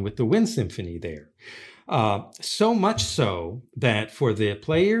Edward Island with the Wind Symphony there. So much so that for the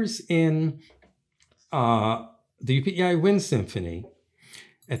players in the UPI Wind Symphony,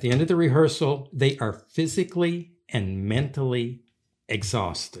 at the end of the rehearsal, they are physically and mentally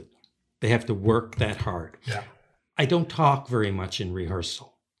exhausted. They have to work that hard. Yeah. I don't talk very much in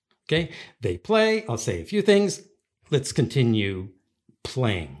rehearsal. Okay? They play. I'll say a few things. Let's continue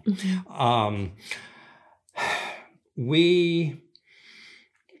playing.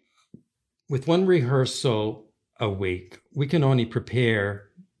 With 1 rehearsal a week, we can only prepare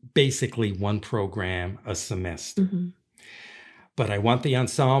basically 1 program a semester. But I want the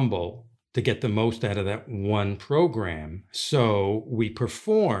ensemble to get the most out of that 1 program. So we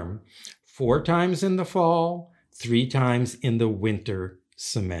perform 4 times in the fall, 3 times in the winter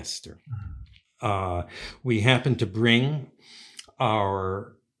semester. We happen to bring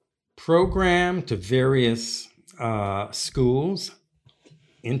our program to various schools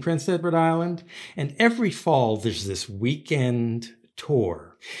in Prince Edward Island. And every fall, there's this weekend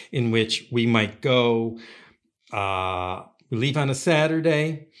tour in which we might go, we leave on a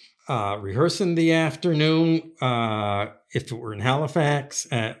Saturday, rehearse in the afternoon. If it were in Halifax,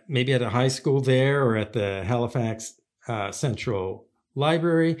 maybe at a high school there or at the Halifax Central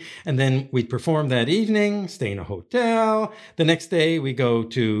Library. And then we'd perform that evening, stay in a hotel. The next day we go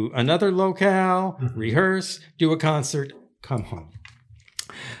to another locale, rehearse, do a concert, come home.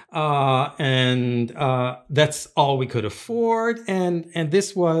 And that's all we could afford. And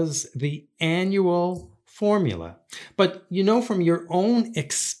this was the annual formula. But you know from your own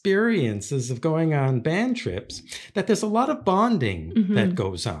experiences of going on band trips that there's a lot of bonding that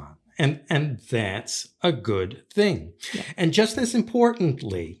goes on. And that's a good thing. Yeah. And just as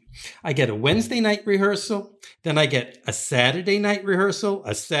importantly, I get a Wednesday night rehearsal, then I get a Saturday night rehearsal,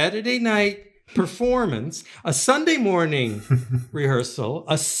 a Saturday night performance, a Sunday morning rehearsal,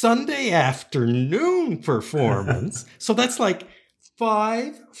 a Sunday afternoon performance. So that's like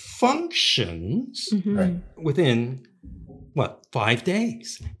 5 functions within, 5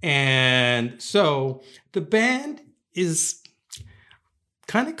 days. And so the band is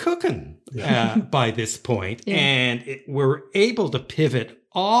kind of cooking by this point. Yeah. And we're able to pivot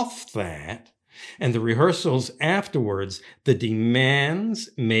off that. And the rehearsals afterwards, the demands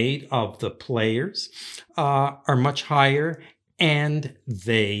made of the players are much higher, and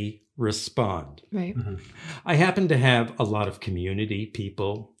they respond. Right. I happen to have a lot of community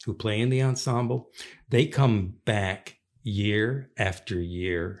people who play in the ensemble. They come back year after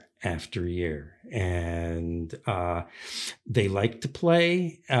year after year, and they like to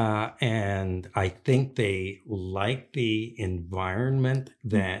play, and I think they like the environment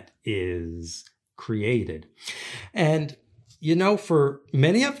that is created. And for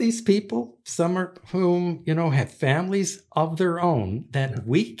many of these people, some of whom, have families of their own, that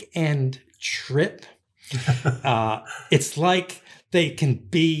weekend trip, it's like they can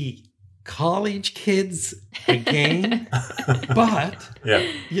be college kids again, but,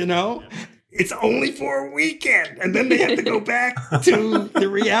 it's only for a weekend. And then they have to go back to the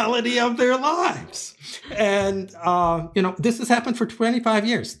reality of their lives. And, this has happened for 25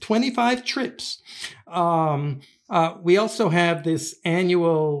 years, 25 trips. We also have this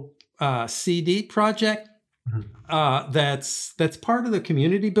annual CD project that's part of the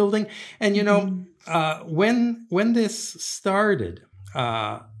community building. And, when this started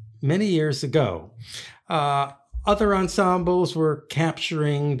many years ago, other ensembles were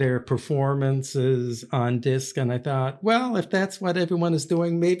capturing their performances on disc. And I thought, well, if that's what everyone is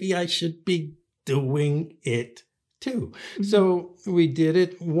doing, maybe I should be doing it too. So we did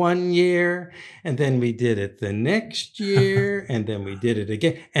it one year, and then we did it the next year, and then we did it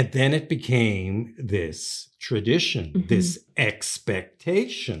again. And then it became this tradition, this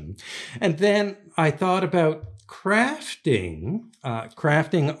expectation. And then I thought about crafting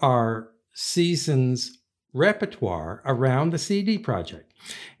our season's repertoire around the CD project.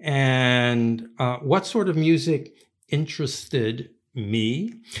 And what sort of music interested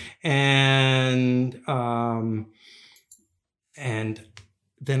me, and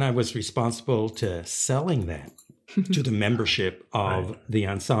then I was responsible to selling that to the membership of the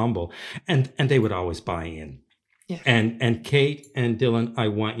ensemble, and they would always buy in. Yeah. And Kate and Dylan, I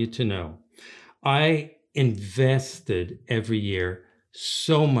want you to know, I invested every year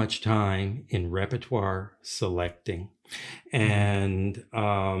so much time in repertoire selecting, and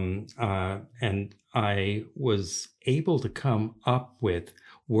I was able to come up with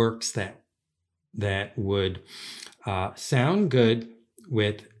works that would sound good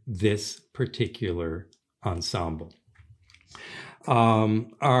with this particular ensemble.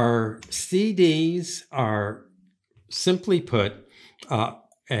 Our CDs are, simply put,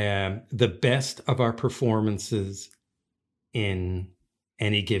 the best of our performances in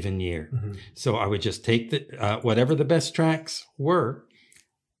any given year. So I would just take whatever the best tracks were,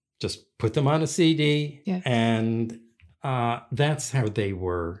 just put them on a CD, and that's how they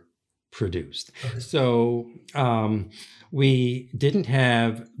were produced. So we didn't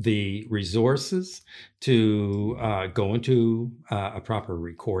have the resources to go into a proper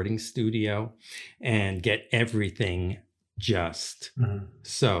recording studio and get everything just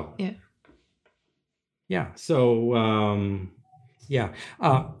so. So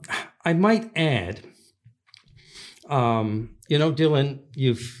I might add, Dylan,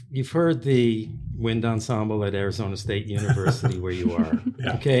 you've heard the wind ensemble at Arizona State University where you are,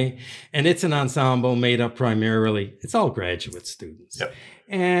 okay? And it's an ensemble made up primarily, it's all graduate students.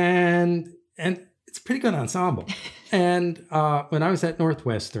 And it's a pretty good ensemble. And when I was at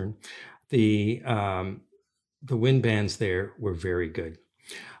Northwestern, the wind bands there were very good.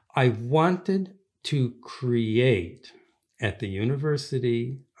 I wanted to create at the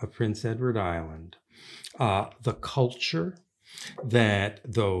University of Prince Edward Island the culture that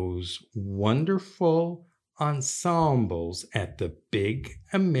those wonderful ensembles at the big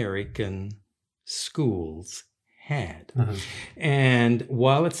American schools had. And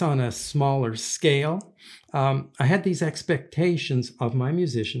while it's on a smaller scale, I had these expectations of my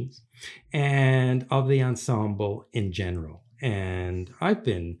musicians and of the ensemble in general. And I've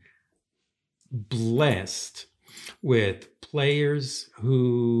been blessed with players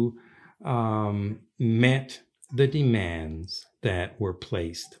who met the demands that were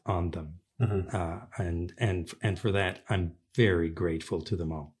placed on them. And for that, I'm very grateful to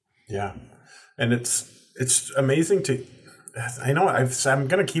them all. Yeah. And it's amazing to, I know I'm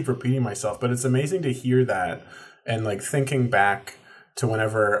going to keep repeating myself, but it's amazing to hear that, and like thinking back to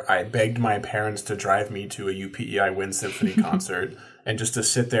whenever I begged my parents to drive me to a UPEI Wind Symphony concert, and just to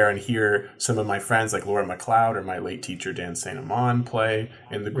sit there and hear some of my friends like Laura McLeod or my late teacher Dan St. Amand play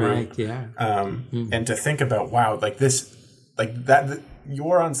in the group. And to think about, wow, like this, like that,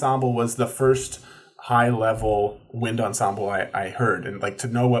 your ensemble was the first high level wind ensemble I heard, and like to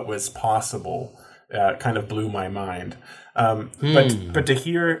know what was possible kind of blew my mind. But to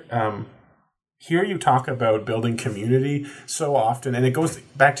hear you talk about building community so often, and it goes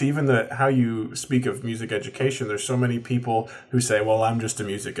back to even how you speak of music education. There's so many people who say, well, I'm just a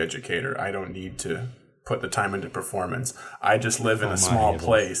music educator. I don't need to put the time into performance. I just live in a small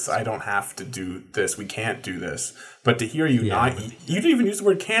place. I don't have to do this. We can't do this. But to hear you you didn't even use the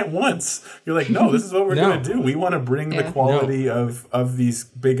word can't once. You're like, no, this is what we're going to do. We want to bring the quality of these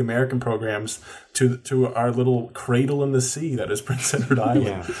big American programs to our little cradle in the sea that is Prince Edward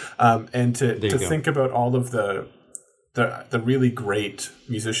Island. And to think about all of the really great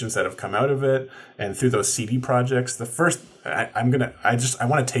musicians that have come out of it, and through those CD projects. The first, I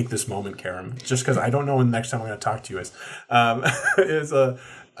want to take this moment, Karem, just because I don't know when the next time I'm going to talk to you is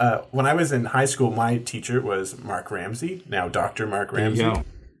when I was in high school, my teacher was Mark Ramsey, now Dr. Mark Ramsey.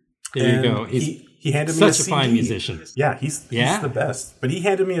 There you go. He handed me a CD. Such a fine musician. Yeah, he's the best. But he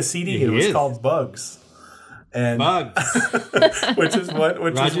handed me a CD. It was called Bugs. And Bugs, which is what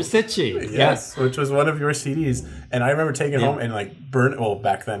Roger Sitchy. Yes, which was one of your CDs, and I remember taking it home and like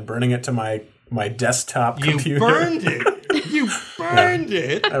burning it to my desktop computer. You burned it. You burned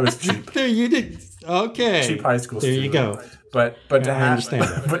it. I was cheap. There you did. Okay. Cheap high school student. There you go. But to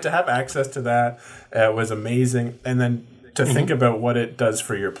have access to that was amazing, and then to think about what it does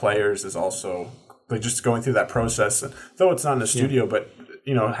for your players is also like just going through that process. Though it's not in the studio, but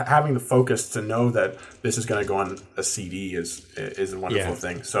having the focus to know that this is going to go on a CD is a wonderful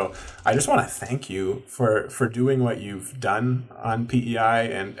thing. So I just want to thank you for doing what you've done on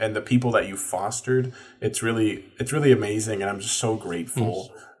PEI and the people that you fostered. It's really amazing, and I'm just so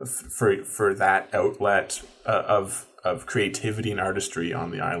grateful for that outlet of creativity and artistry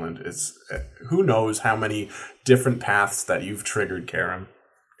on the island. It's who knows how many different paths that you've triggered, Karem.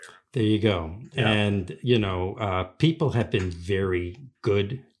 There you go. Yeah. And, people have been very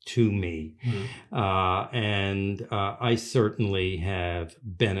good to me. And I certainly have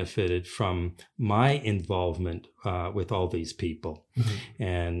benefited from my involvement with all these people.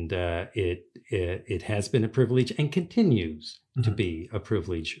 And it has been a privilege and continues to be a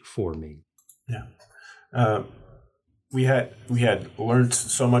privilege for me. Yeah. We had learned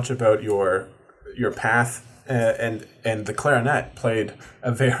so much about your path, and the clarinet played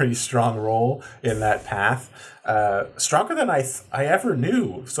a very strong role in that path, stronger than I ever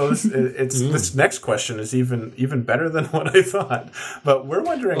knew. So this next question is even better than what I thought. But we're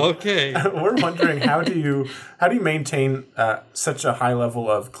wondering, how do you maintain such a high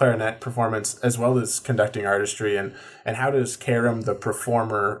level of clarinet performance as well as conducting artistry, and how does Karem the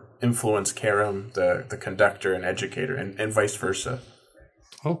performer influence Karem the conductor and educator, and vice versa?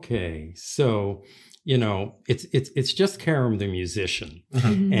 Okay, so it's just Karem the musician.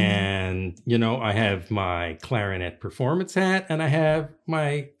 And, I have my clarinet performance hat and I have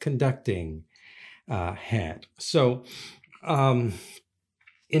my conducting hat. So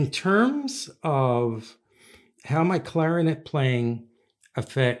in terms of how my clarinet playing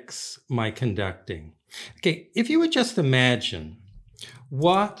affects my conducting, okay, if you would just imagine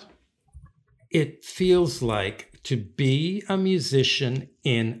what it feels like to be a musician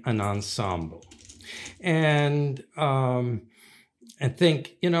in an ensemble. And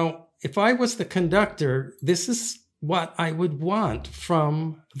think, if I was the conductor, this is what I would want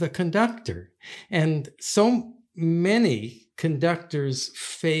from the conductor. And so many conductors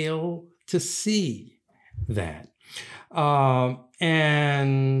fail to see that.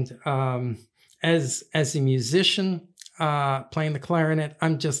 As a musician playing the clarinet,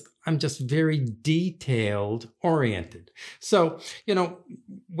 I'm just very detailed oriented. So,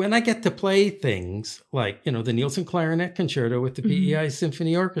 when I get to play things like, the Nielsen Clarinet Concerto with the PEI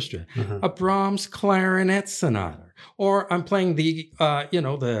Symphony Orchestra, a Brahms Clarinet Sonata, or I'm playing the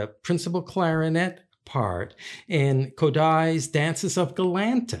principal clarinet part in Kodai's Dances of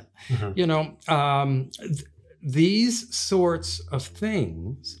Galanta, these sorts of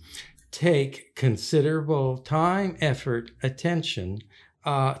things take considerable time, effort, attention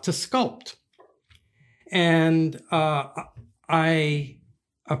to sculpt. And I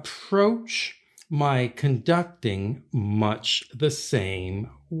approach my conducting much the same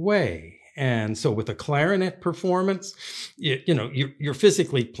way. And so with a clarinet performance, you're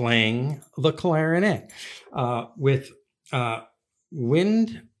physically playing the clarinet. With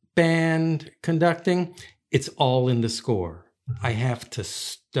wind band conducting, it's all in the score. I have to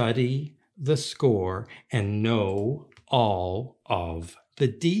study the score and know all of the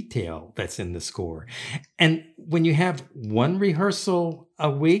detail that's in the score. And when you have one rehearsal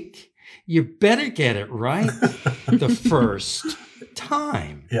a week, you better get it right the first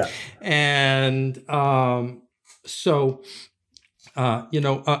time. Yeah. And among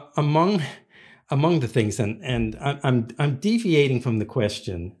the things, and I'm deviating from the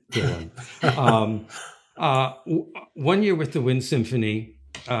question, Dylan. 1 year with the Wind Symphony,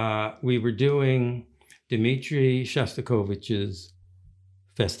 we were doing Dmitri Shostakovich's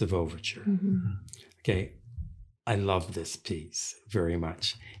Festive Overture. Okay, I love this piece very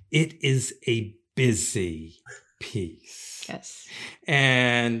much. It is a busy piece. Yes.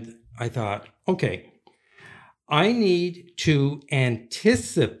 And I thought, okay, I need to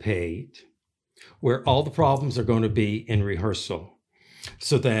anticipate where all the problems are going to be in rehearsal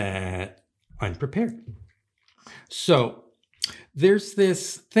so that I'm prepared. So there's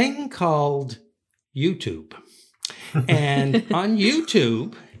this thing called YouTube. And on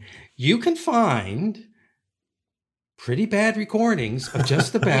YouTube, you can find pretty bad recordings of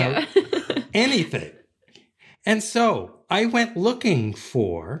just about anything. And so I went looking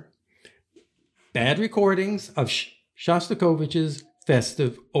for bad recordings of Shostakovich's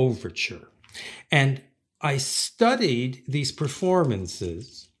Festive Overture. And I studied these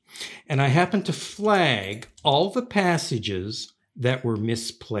performances, and I happened to flag all the passages that were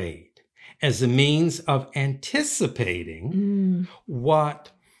misplayed as a means of anticipating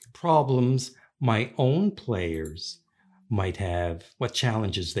what problems my own players might have, what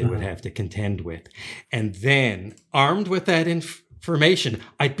challenges they would have to contend with. And then, armed with that information,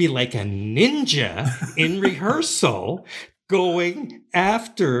 I'd be like a ninja in rehearsal, going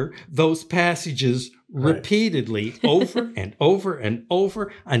after those passages repeatedly over and over and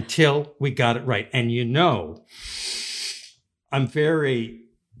over until we got it right. And I'm very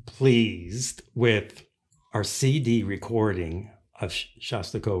pleased with our CD recording of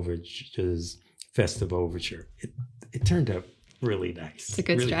Shostakovich's Festive Overture. It turned out really nice. It's a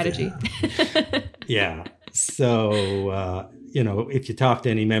good strategy. Yeah. So, if you talk to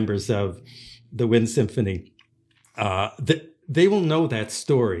any members of the Wind Symphony, they will know that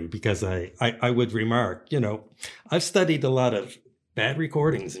story, because I would remark, I've studied a lot of bad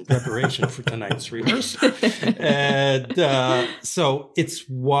recordings in preparation for tonight's rehearsal. And so it's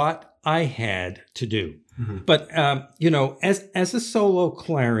what I had to do. Mm-hmm. But, as a solo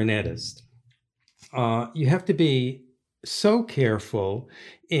clarinetist, you have to be so careful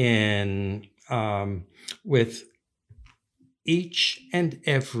with each and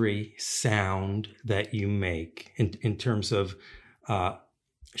every sound that you make in terms of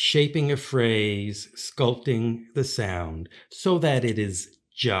shaping a phrase, sculpting the sound so that it is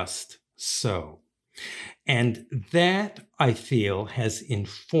just so. And that, I feel, has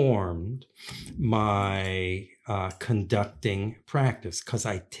informed my conducting practice, because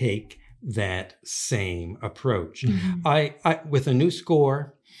I take that same approach. Mm-hmm. I with a new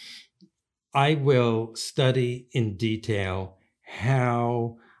score, I will study in detail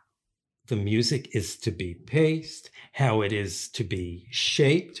how the music is to be paced, how it is to be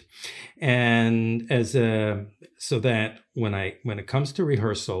shaped, and so that when it comes to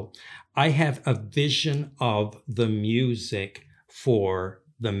rehearsal, I have a vision of the music for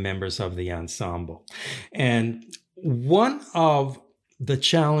the members of the ensemble. And one of the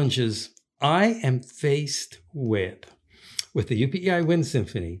challenges I am faced with the UPEI Wind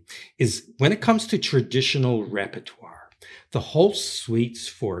Symphony is when it comes to traditional repertoire, the whole suites,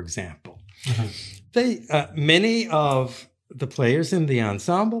 for example. Mm-hmm. Many of the players in the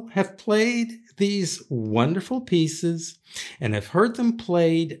ensemble have played these wonderful pieces and have heard them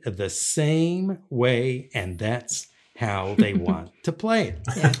played the same way, and that's how they want to play it.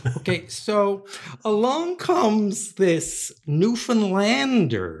 Yeah. Okay, so along comes this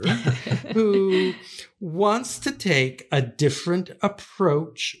Newfoundlander who wants to take a different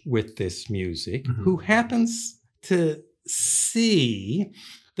approach with this music, mm-hmm. who happens to see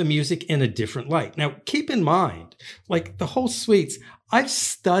the music in a different light. Now, keep in mind, like the whole suites, I've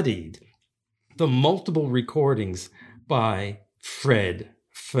studied the multiple recordings by Fred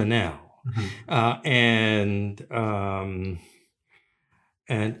Fennell. Mm-hmm.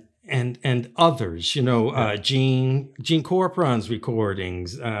 And others, Gene Corporon's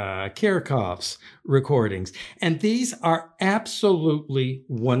recordings, Karakoff's recordings, and these are absolutely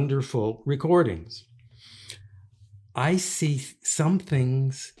wonderful recordings. I see some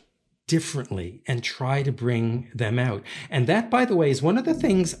things differently and try to bring them out. And that, by the way, is one of the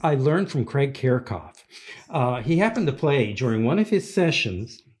things I learned from Craig Karakoff. He happened to play during one of his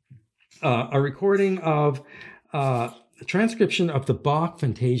sessions a recording of a transcription of the Bach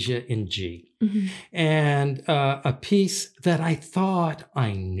Fantasia in G, mm-hmm. and a piece that I thought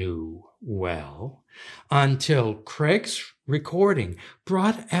I knew well until Craig's recording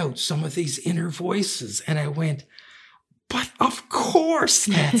brought out some of these inner voices, and I went, but of course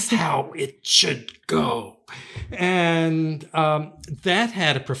that's how it should go. And that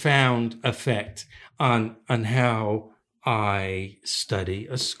had a profound effect on how I study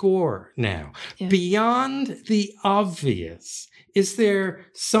a score now. Yeah. Beyond the obvious, is there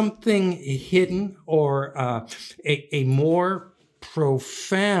something hidden or a more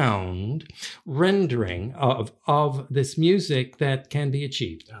profound rendering of this music that can be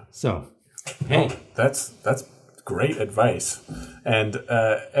achieved? So, hey, that's great advice, and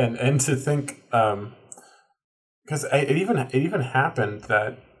to think, because it even happened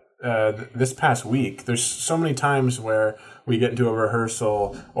that. This past week, there's so many times where we get into a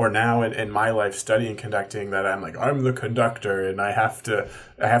rehearsal, or now in my life studying conducting, that I'm like, I'm the conductor and I have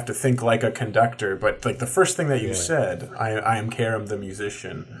to think like a conductor. But like the first thing that you said, I am Karem the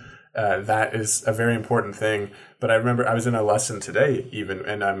musician. That is a very important thing. But I remember I was in a lesson today even,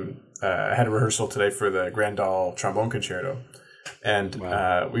 and I had a rehearsal today for the Grandal trombone concerto, and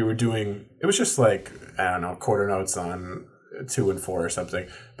we were doing, it was just like, I don't know, quarter notes on 2 and 4 or something,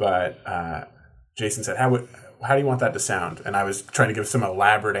 but Jason said, how do you want that to sound? And I was trying to give some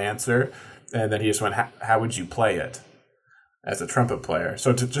elaborate answer, and then he just went, how would you play it as a trumpet player?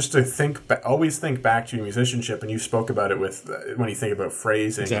 So to think, always think back to your musicianship, and you spoke about it with when you think about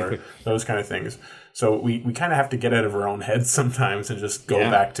phrasing, exactly, or those kind of things. So we kind of have to get out of our own heads sometimes and just go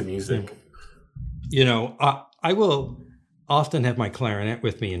back to music. I will often have my clarinet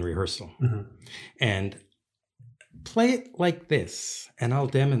with me in rehearsal, mm-hmm. and play it like this and I'll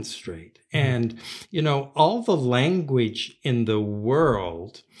demonstrate. And, all the language in the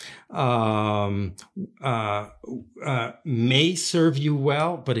world may serve you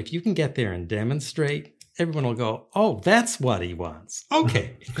well, but if you can get there and demonstrate, everyone will go, oh, that's what he wants.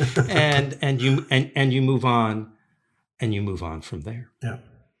 Okay. and you move on, and you move on from there. Yeah.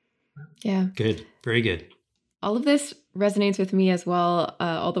 Yeah. Good. Very good. All of this resonates with me as well,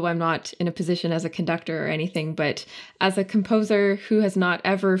 although I'm not in a position as a conductor or anything, but as a composer who has not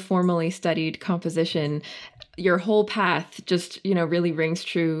ever formally studied composition, your whole path just, really rings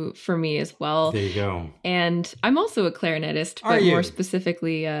true for me as well. There you go. And I'm also a clarinetist, but more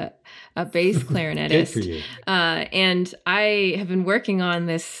specifically a bass clarinetist. Good for you. And I have been working on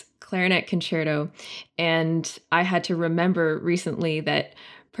this clarinet concerto, and I had to remember recently that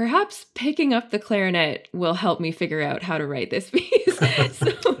perhaps picking up the clarinet will help me figure out how to write this piece.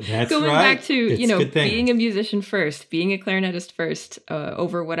 So That's going right. back to, It's being a musician first, being a clarinetist first,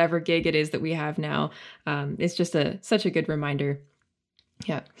 over whatever gig it is that we have now, is just such a good reminder.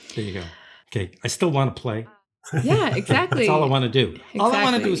 Yeah. There you go. Okay. I still want to play. Yeah, exactly. That's all I want to do. Exactly. All I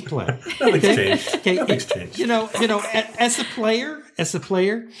want to do is play. Nothing's changed. Okay. Nothing's changed. As a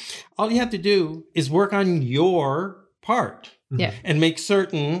player, all you have to do is work on your part. Yeah. And make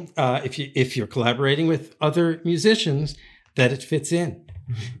certain, if you're collaborating with other musicians, that it fits in.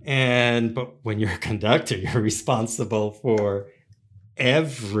 But when you're a conductor, you're responsible for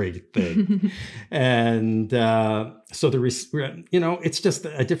everything. And so it's just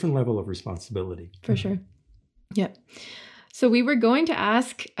a different level of responsibility. For sure. Yeah. So we were going to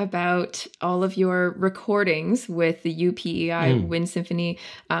ask about all of your recordings with the UPEI Wind Symphony,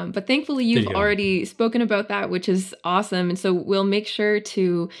 but thankfully you've already spoken about that, which is awesome. And so we'll make sure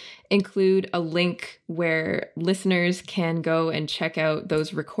to include a link where listeners can go and check out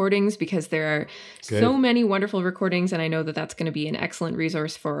those recordings, because there are so many wonderful recordings, and I know that that's going to be an excellent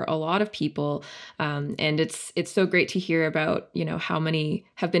resource for a lot of people. And it's so great to hear about, how many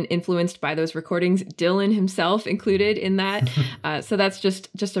have been influenced by those recordings, Dylan himself included in that. So that's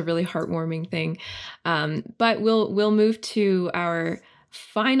just a really heartwarming thing. But we'll move to our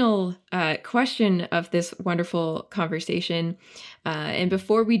final question of this wonderful conversation. And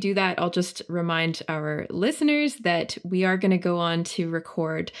before we do that, I'll just remind our listeners that we are going to go on to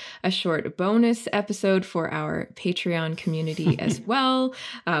record a short bonus episode for our Patreon community as well.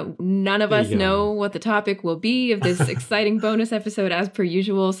 None of us know what the topic will be of this exciting bonus episode as per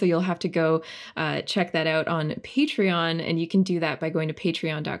usual. So you'll have to go check that out on Patreon. And you can do that by going to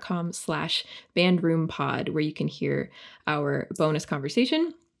patreon.com/bandroompod, where you can hear our bonus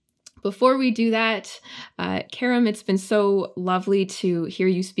conversation. Before we do that, Karem, it's been so lovely to hear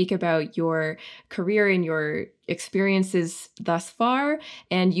you speak about your career and your experiences thus far.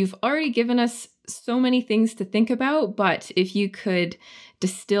 And you've already given us so many things to think about, but if you could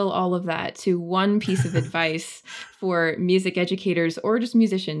distill all of that to one piece of advice for music educators or just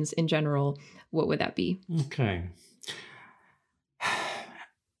musicians in general, what would that be? Okay.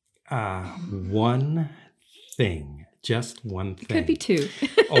 One thing. Just one thing. It could be two.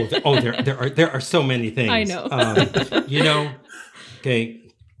 There are so many things. I know. Okay.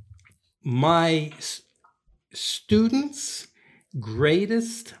 My students'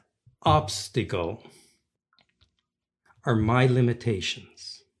 greatest obstacle are my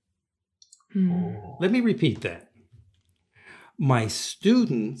limitations. Let me repeat that. My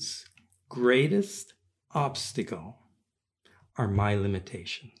students' greatest obstacle are my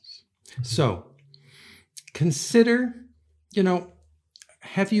limitations. So, consider,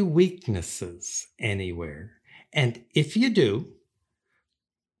 have you weaknesses anywhere? And if you do,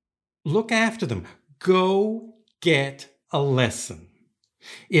 look after them. Go get a lesson.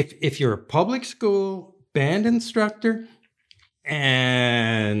 If you're a public school band instructor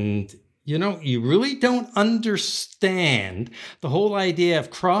and, you really don't understand the whole idea of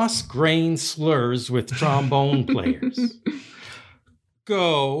cross-grain slurs with trombone players,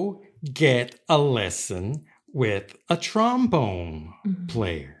 go get a lesson with a trombone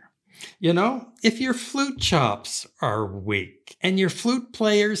player. If your flute chops are weak and your flute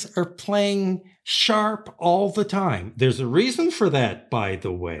players are playing sharp all the time, there's a reason for that, by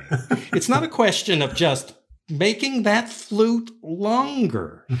the way. It's not a question of just making that flute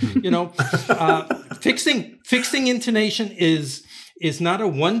longer. Fixing intonation is not a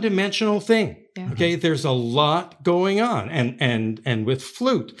one-dimensional thing. Yeah. Okay, there's a lot going on, and with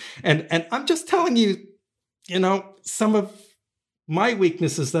flute, and I'm just telling you, some of my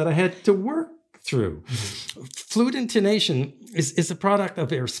weaknesses that I had to work through. Flute intonation is a product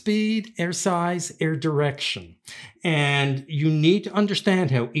of air speed, air size, air direction, and you need to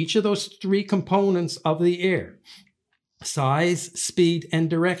understand how each of those three components of the air size, speed, and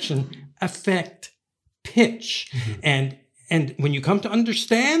direction affect pitch. And when you come to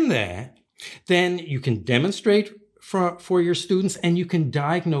understand that, then you can demonstrate for your students, and you can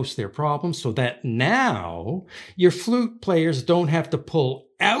diagnose their problems so that now your flute players don't have to pull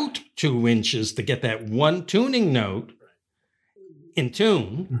out 2 inches to get that one tuning note in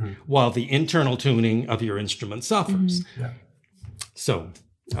tune, while the internal tuning of your instrument suffers. Yeah. So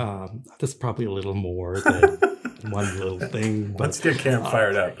that's probably a little more than one little thing. Let's get Karem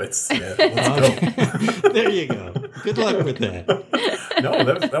fired up. Let's go. There you go. Good luck with that.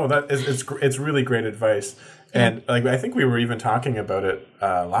 It's really great advice. And like I think we were even talking about it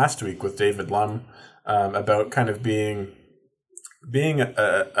last week with David Lum about kind of being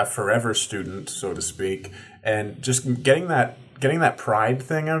a forever student, so to speak, and just getting that pride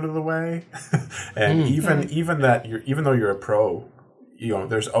thing out of the way. And even though you're a pro,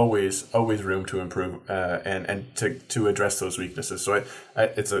 there's always room to improve and to address those weaknesses. So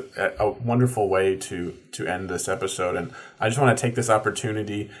it's a wonderful way to end this episode. And I just want to take this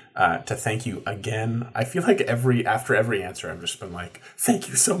opportunity to thank you again. I feel like after every answer, I've just been like, thank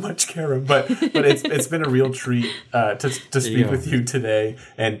you so much, Karem. But it's been a real treat to speak with you today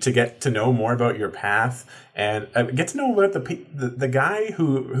and to get to know more about your path and get to know about the guy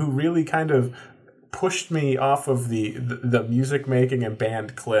who really kind of pushed me off of the music making and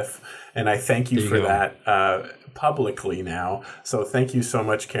band cliff, and I thank you for that publicly now. So thank you so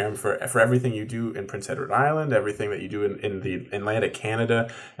much, Karem, for everything you do in Prince Edward Island, everything that you do in the Atlantic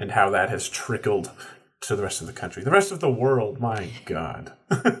Canada, and how that has trickled to the rest of the country, the rest of the world. My God.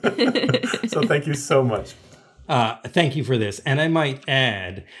 So thank you so much. Thank you for this. And I might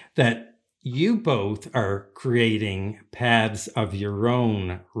add that you both are creating paths of your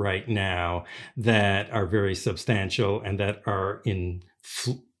own right now that are very substantial and that are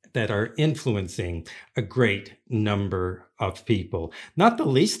influencing a great number of people, not the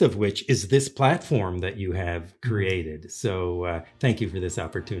least of which is this platform that you have created. So thank you for this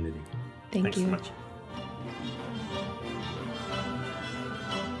opportunity. Thanks so much.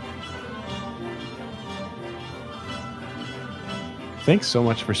 Thanks so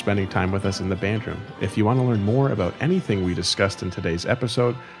much for spending time with us in the band room. If you want to learn more about anything we discussed in today's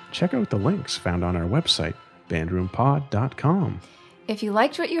episode, check out the links found on our website, bandroompod.com. If you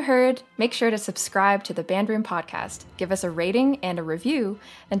liked what you heard, make sure to subscribe to the Bandroom Podcast, give us a rating and a review,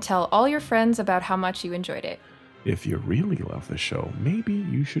 and tell all your friends about how much you enjoyed it. If you really love the show, maybe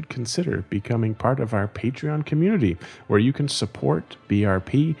you should consider becoming part of our Patreon community, where you can support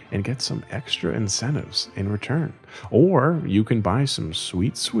BRP and get some extra incentives in return. Or you can buy some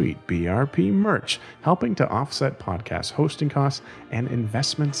sweet BRP merch, helping to offset podcast hosting costs and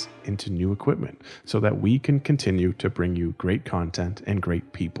investments into new equipment, so that we can continue to bring you great content and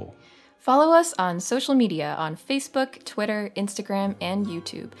great people. Follow us on social media on Facebook, Twitter, Instagram, and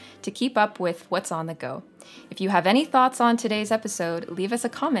YouTube to keep up with what's on the go. If you have any thoughts on today's episode, leave us a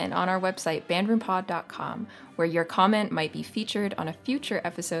comment on our website, bandroompod.com, where your comment might be featured on a future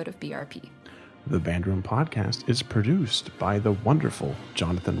episode of BRP. The Bandroom Podcast is produced by the wonderful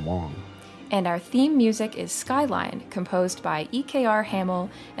Jonathan Wong. And our theme music is Skyline, composed by EKR Hamill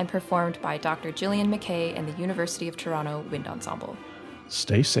and performed by Dr. Gillian McKay and the University of Toronto Wind Ensemble.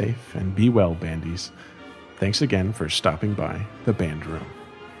 Stay safe and be well, bandies. Thanks again for stopping by the Band Room.